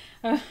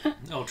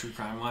 Oh, true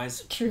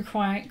crime-wise? True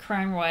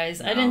crime-wise.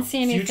 No. I didn't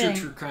see anything.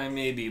 Future true crime,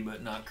 maybe,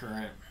 but not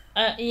current.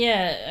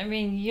 Yeah, I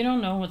mean, you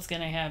don't know what's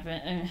gonna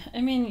happen. I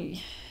mean,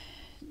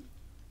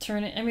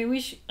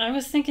 I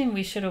was thinking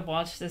we should have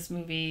watched this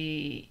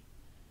movie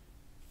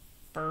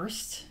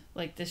first.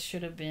 Like, this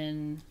should have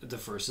been... The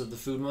first of the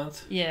food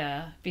month?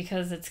 Yeah,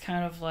 because it's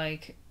kind of,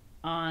 like,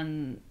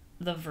 on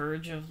the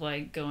verge of,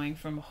 like, going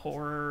from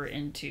horror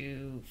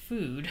into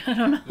food. I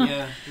don't know.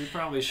 Yeah, we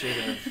probably should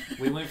have.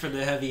 We went for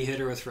the heavy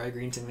hitter with fried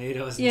green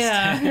tomatoes instead.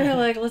 Yeah, we were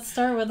like, let's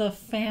start with a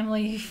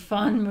family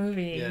fun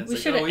movie. Yeah, we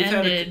should have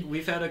ended.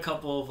 We've had a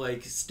couple of,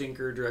 like,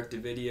 stinker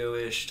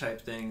direct-to-video-ish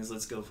type things.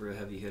 Let's go for a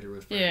heavy hitter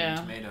with fried green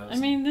tomatoes. I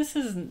mean, this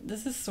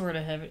is sort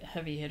of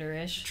heavy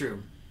hitter-ish.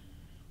 True.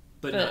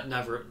 But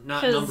not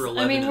number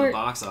 11 in the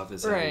box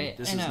office. Right,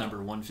 this is number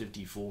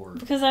 154.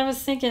 Because I was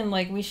thinking,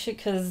 like, we should,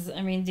 because,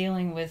 I mean,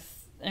 dealing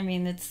with, I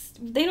mean,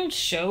 they don't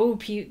show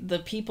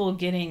the people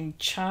getting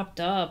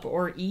chopped up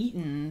or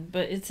eaten,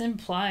 but it's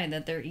implied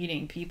that they're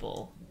eating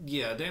people.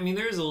 Yeah, I mean,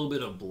 there's a little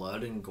bit of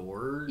blood and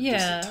gore,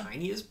 just the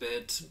tiniest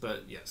bit,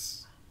 but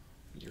yes,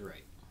 you're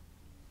right.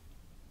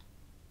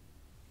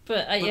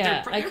 But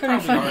yeah, I couldn't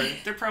find...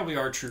 There probably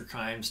are true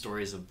crime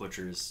stories of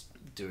butchers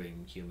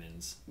doing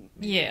humans.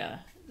 Yeah.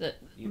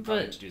 You'd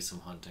probably have to do some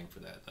hunting for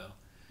that,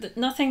 though.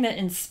 Nothing that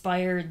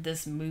inspired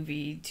this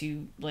movie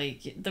to,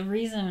 like, the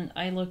reason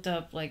I looked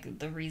up, like,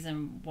 the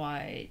reason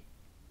why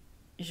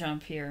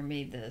Jean-Pierre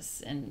made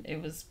this, and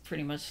it was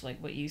pretty much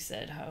like what you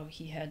said, how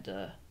he had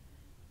to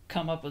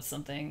come up with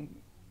something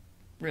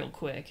real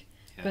quick.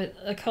 Yeah. But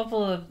a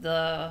couple of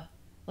the,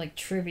 like,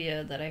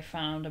 trivia that I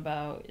found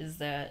about is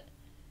that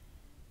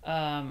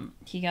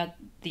he got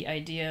the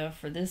idea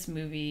for this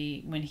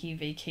movie when he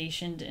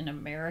vacationed in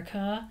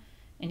America.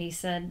 And he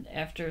said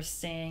after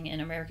staying in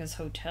America's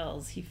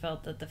hotels, he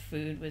felt that the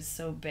food was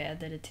so bad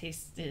that it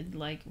tasted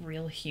like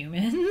real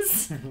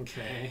humans.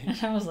 Okay. And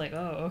I was like,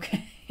 oh,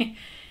 okay.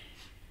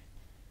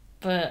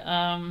 But,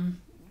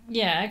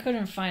 yeah, I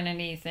couldn't find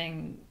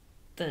anything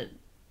that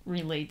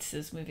relates to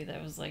this movie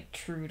that was, like,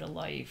 true to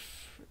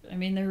life. I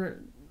mean, there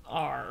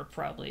are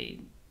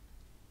probably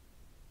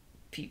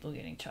people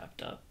getting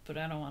chopped up, but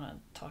I don't want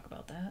to talk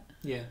about that.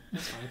 Yeah,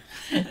 that's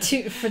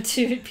fine. For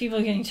two people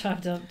getting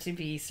chopped up to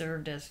be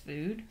served as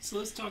food. So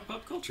let's talk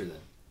pop culture then.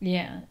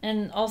 Yeah,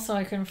 and also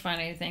I couldn't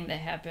find anything that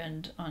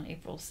happened on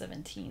April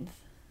 17th.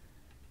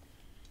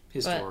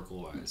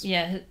 Historical-wise.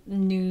 Yeah,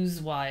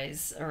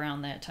 news-wise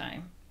around that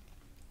time.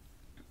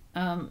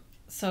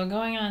 So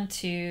going on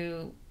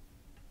to...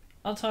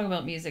 I'll talk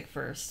about music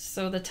first.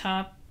 So the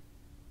top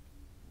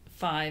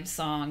 5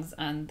 songs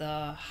on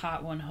the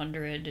Hot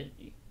 100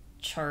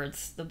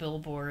 charts, the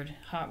Billboard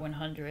Hot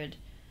 100,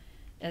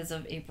 as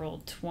of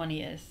April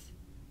 20th,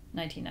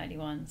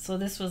 1991. So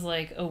this was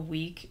like a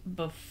week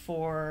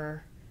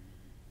before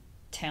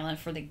Talent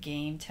for the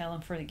Game.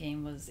 Talent for the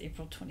Game was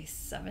April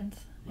 27th,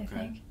 I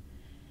think.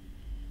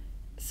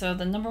 So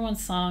the number 1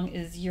 song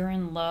is You're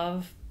in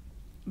Love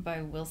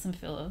by Wilson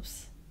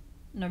Phillips.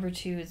 Number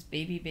 2 is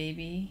Baby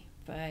Baby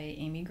by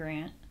Amy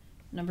Grant.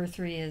 Number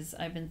 3 is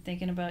I've Been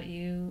Thinking About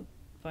You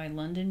by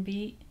London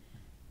Beat.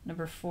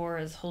 Number 4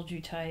 is Hold You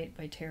Tight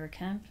by Tara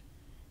Kemp.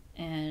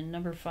 And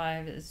number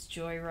 5 is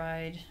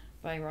Joyride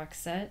by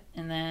Roxette.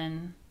 And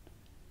then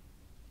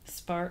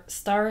Star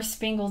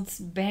Spangled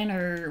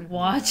Banner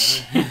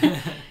Watch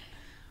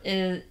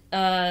is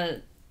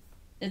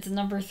it's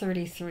number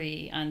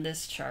 33 on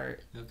this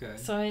chart. Okay.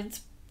 So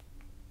it's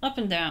up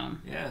and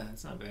down. Yeah,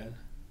 it's not bad.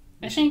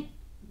 I think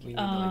we need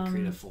to like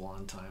create a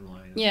full-on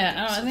timeline.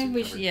 Yeah, I think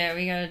we should. Yeah,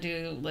 we gotta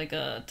do like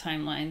a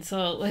timeline.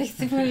 So like, I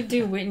think we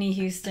do Whitney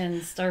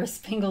Houston Star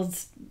Spangled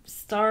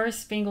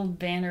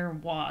Banner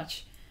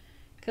Watch,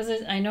 because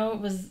I know it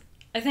was.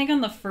 I think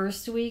on the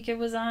first week it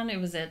was on, it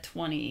was at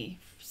 20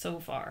 so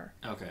far.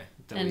 Okay,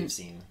 that we've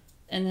seen.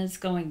 And it's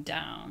going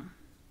down.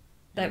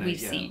 That we've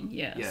seen,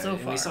 so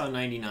far. We saw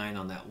 99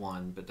 on that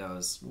one, but that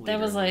was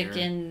like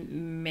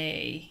in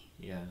May.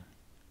 Yeah.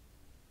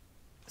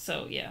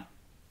 So yeah,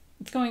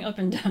 it's going up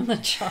and down the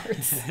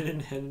charts.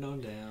 Heading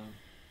on down.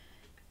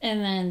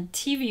 And then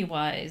TV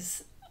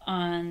wise,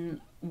 on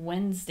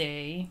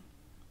Wednesday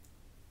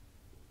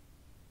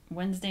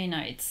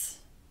nights,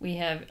 we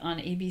have on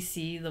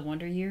ABC The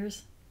Wonder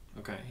Years.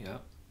 Okay, yeah,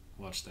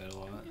 watched that a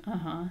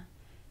lot.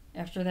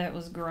 After that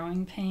was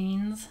Growing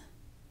Pains.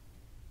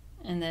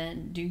 And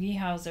then Doogie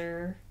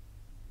Howser.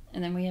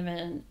 And then we have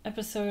an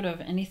episode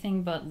of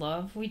Anything But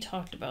Love. We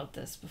talked about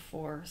this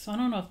before. So I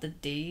don't know if the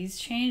days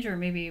change, or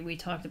maybe we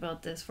talked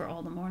about this for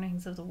All the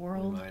Mornings of the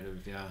World. We might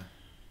have,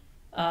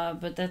 yeah.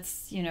 But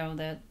that's,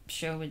 that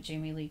show with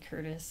Jamie Lee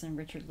Curtis and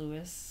Richard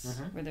Lewis,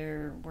 where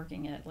they're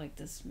working at like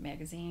this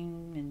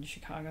magazine in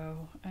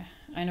Chicago.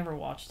 I never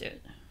watched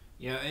it.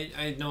 Yeah,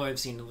 I know I've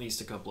seen at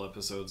least a couple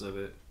episodes of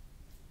it.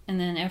 And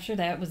then after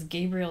that was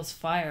Gabriel's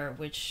Fire,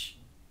 which...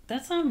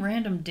 That's on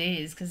random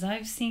days, because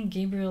I've seen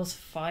Gabriel's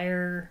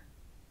Fire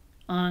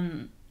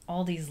on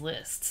all these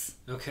lists.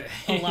 Okay.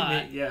 A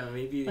lot. Yeah,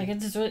 maybe. Like,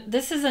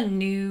 this is a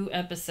new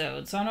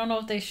episode, so I don't know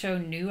if they show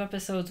new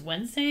episodes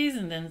Wednesdays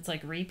and then it's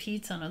like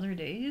repeats on other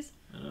days.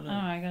 I don't know. Oh,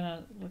 I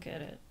gotta look at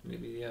it.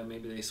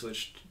 Maybe they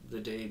switched the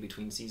day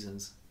between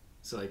seasons.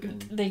 So like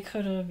they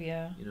could have,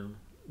 yeah.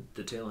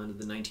 The tail end of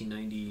the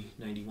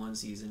 1990-91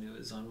 season, it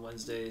was on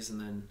Wednesdays,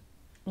 and then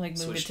like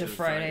move it to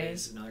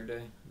Fridays another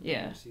day.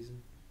 Yeah.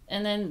 Season.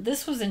 And then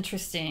this was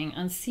interesting.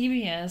 On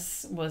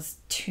CBS was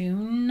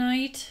Toon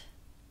Night.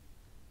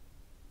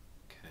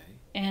 Okay.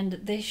 And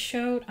they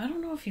showed... I don't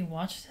know if you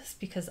watched this,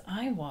 because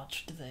I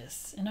watched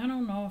this. And I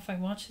don't know if I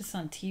watched this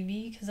on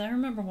TV, because I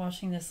remember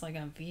watching this like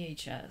on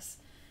VHS.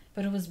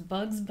 But it was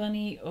Bugs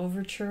Bunny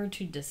Overture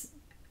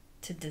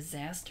to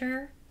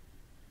Disaster.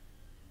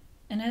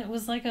 And it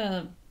was like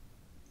a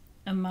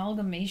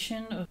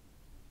amalgamation of,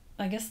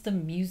 I guess, the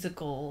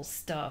musical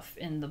stuff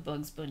in the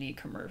Bugs Bunny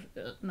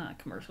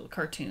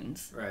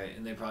cartoons. Right,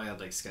 and they probably had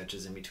like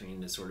sketches in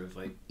between to sort of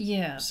like...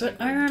 Yeah, but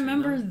I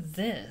remember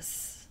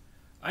this.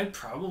 I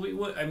probably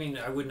would. I mean,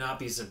 I would not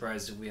be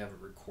surprised if we have it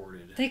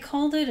recorded. They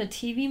called it a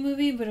TV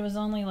movie, but it was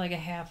only like a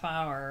half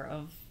hour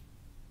of,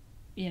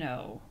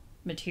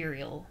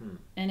 material.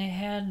 And it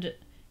had,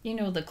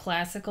 the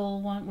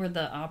classical one where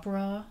the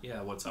opera...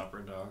 Yeah, What's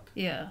Opera Doc?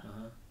 Yeah.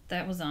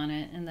 That was on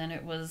it, and then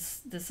it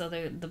was this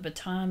other, the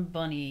Baton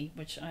Bunny,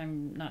 which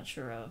I'm not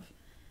sure of.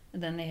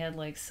 And then they had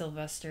like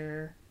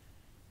Sylvester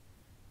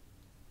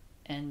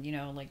and,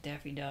 like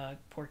Daffy Duck,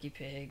 Porky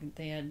Pig.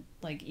 They had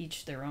like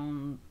each their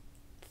own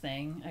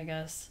thing, I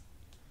guess.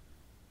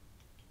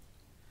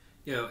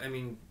 Yeah, I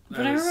mean,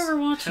 but I remember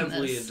watching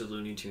heavily this. into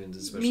Looney Tunes,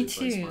 especially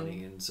Bugs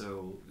Bunny, and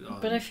so...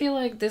 but I feel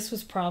like this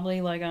was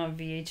probably like on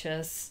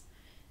VHS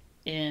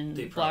in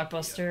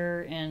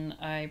Blockbuster, and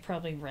I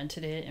probably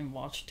rented it and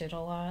watched it a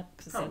lot,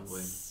 because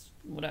that's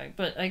what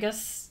but I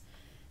guess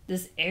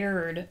this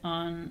aired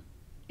on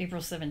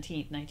April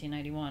 17th,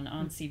 1991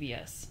 on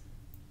CBS.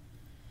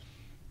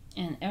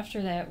 And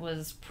after that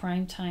was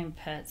Primetime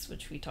Pets,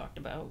 which we talked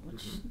about,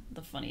 which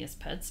the funniest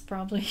pets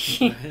probably.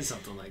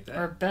 Something like that.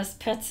 Or best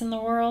pets in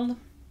the world.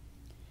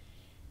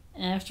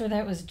 And after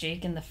that was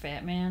Jake and the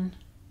Fat Man.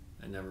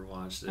 I never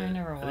watched it. I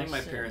think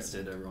my parents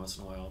did every once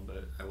in a while,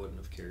 but I wouldn't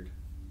have cared.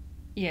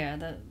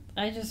 Yeah,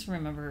 I just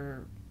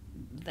remember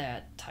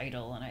that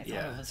title, and I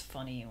thought it was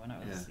funny when I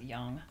was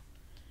young.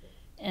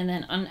 And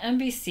then on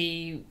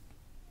NBC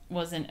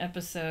was an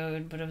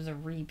episode, but it was a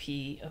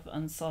repeat of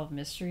Unsolved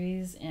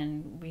Mysteries,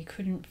 and we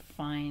couldn't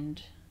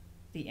find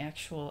the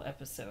actual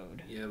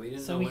episode. Yeah, we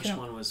didn't know which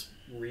one was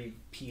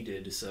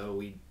repeated, so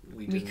we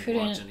couldn't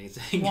watch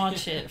anything.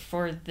 Watch it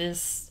for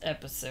this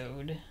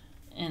episode.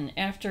 And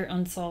after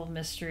Unsolved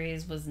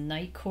Mysteries was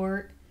Night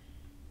Court,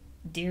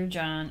 Dear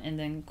John, and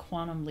then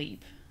Quantum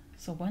Leap.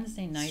 So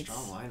Wednesday nights.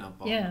 Strong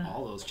lineup on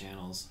all those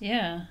channels.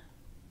 Yeah.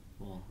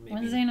 Well, maybe,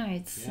 Wednesday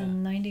nights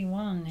in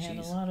 91 had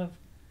a lot of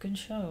good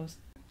shows.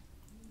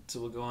 So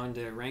we'll go on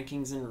to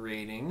rankings and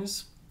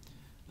ratings.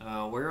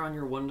 Where on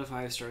your 1 to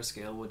 5 star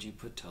scale would you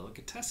put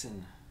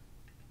Delicatessen?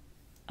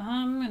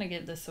 I'm going to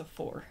give this a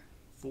 4.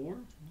 4? All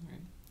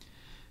right.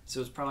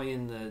 So it's probably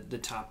in the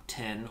top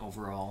 10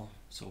 overall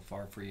so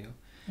far for you.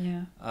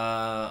 Yeah.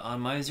 On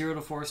my 0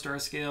 to 4 star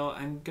scale,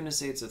 I'm going to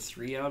say it's a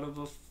 3 out of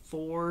a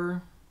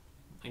 4.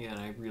 Again,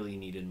 I really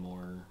needed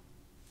more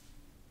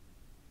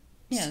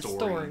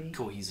story,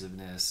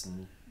 cohesiveness,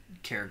 and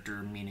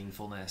character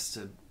meaningfulness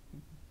to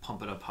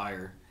pump it up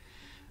higher.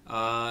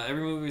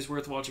 Every movie is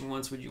worth watching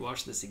once. Would you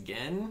watch this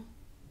again?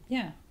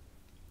 Yeah.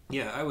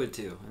 Yeah, I would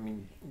too. I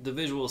mean, the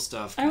visual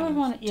stuff. I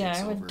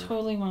would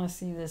totally want to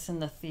see this in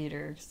the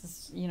theater.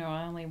 Cause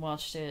I only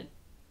watched it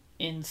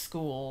in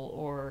school,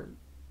 or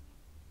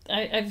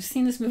I've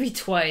seen this movie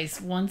twice.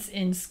 Once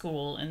in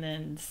school, and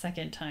then the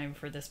second time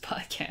for this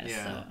podcast.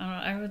 Yeah. So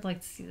I would like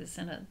to see this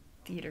in a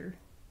theater.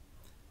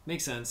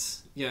 Makes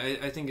sense. Yeah,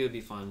 I think it would be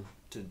fun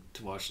to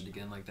watch it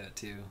again like that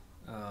too.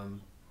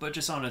 But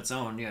just on its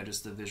own,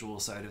 just the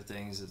visual side of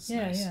things, it's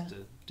nice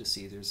to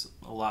see. There's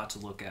a lot to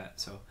look at.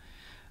 So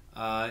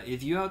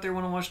if you out there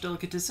want to watch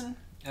Delicatessen,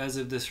 as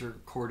of this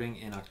recording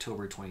in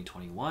October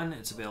 2021,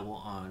 it's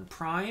available on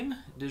Prime,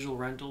 digital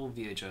rental,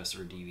 VHS,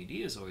 or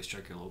DVD. As always,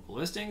 check your local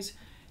listings.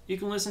 You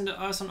can listen to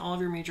us on all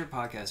of your major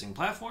podcasting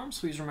platforms.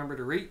 Please remember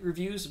to rate,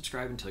 review,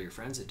 subscribe, and tell your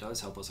friends. It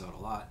does help us out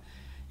a lot.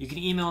 You can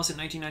email us at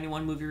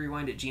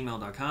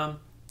 1991movierewind@gmail.com.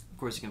 Of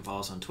course, you can follow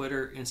us on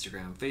Twitter,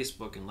 Instagram,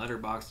 Facebook, and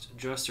Letterboxd.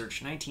 Just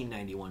search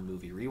 1991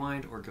 Movie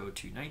Rewind or go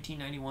to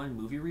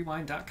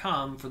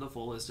 1991movierewind.com for the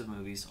full list of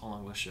movies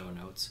along with show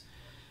notes,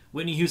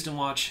 Whitney Houston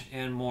watch,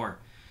 and more.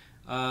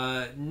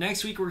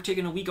 Next week, we're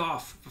taking a week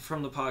off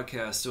from the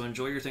podcast, so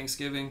enjoy your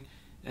Thanksgiving,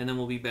 and then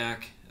we'll be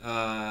back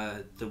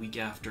the week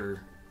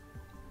after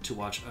to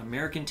watch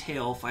American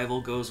Tail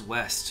 5-0 Goes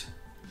West.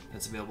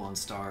 That's available on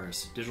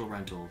Stars, digital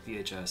rental,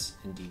 VHS,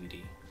 and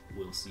DVD.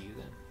 We'll see you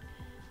then.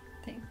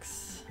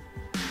 Thanks.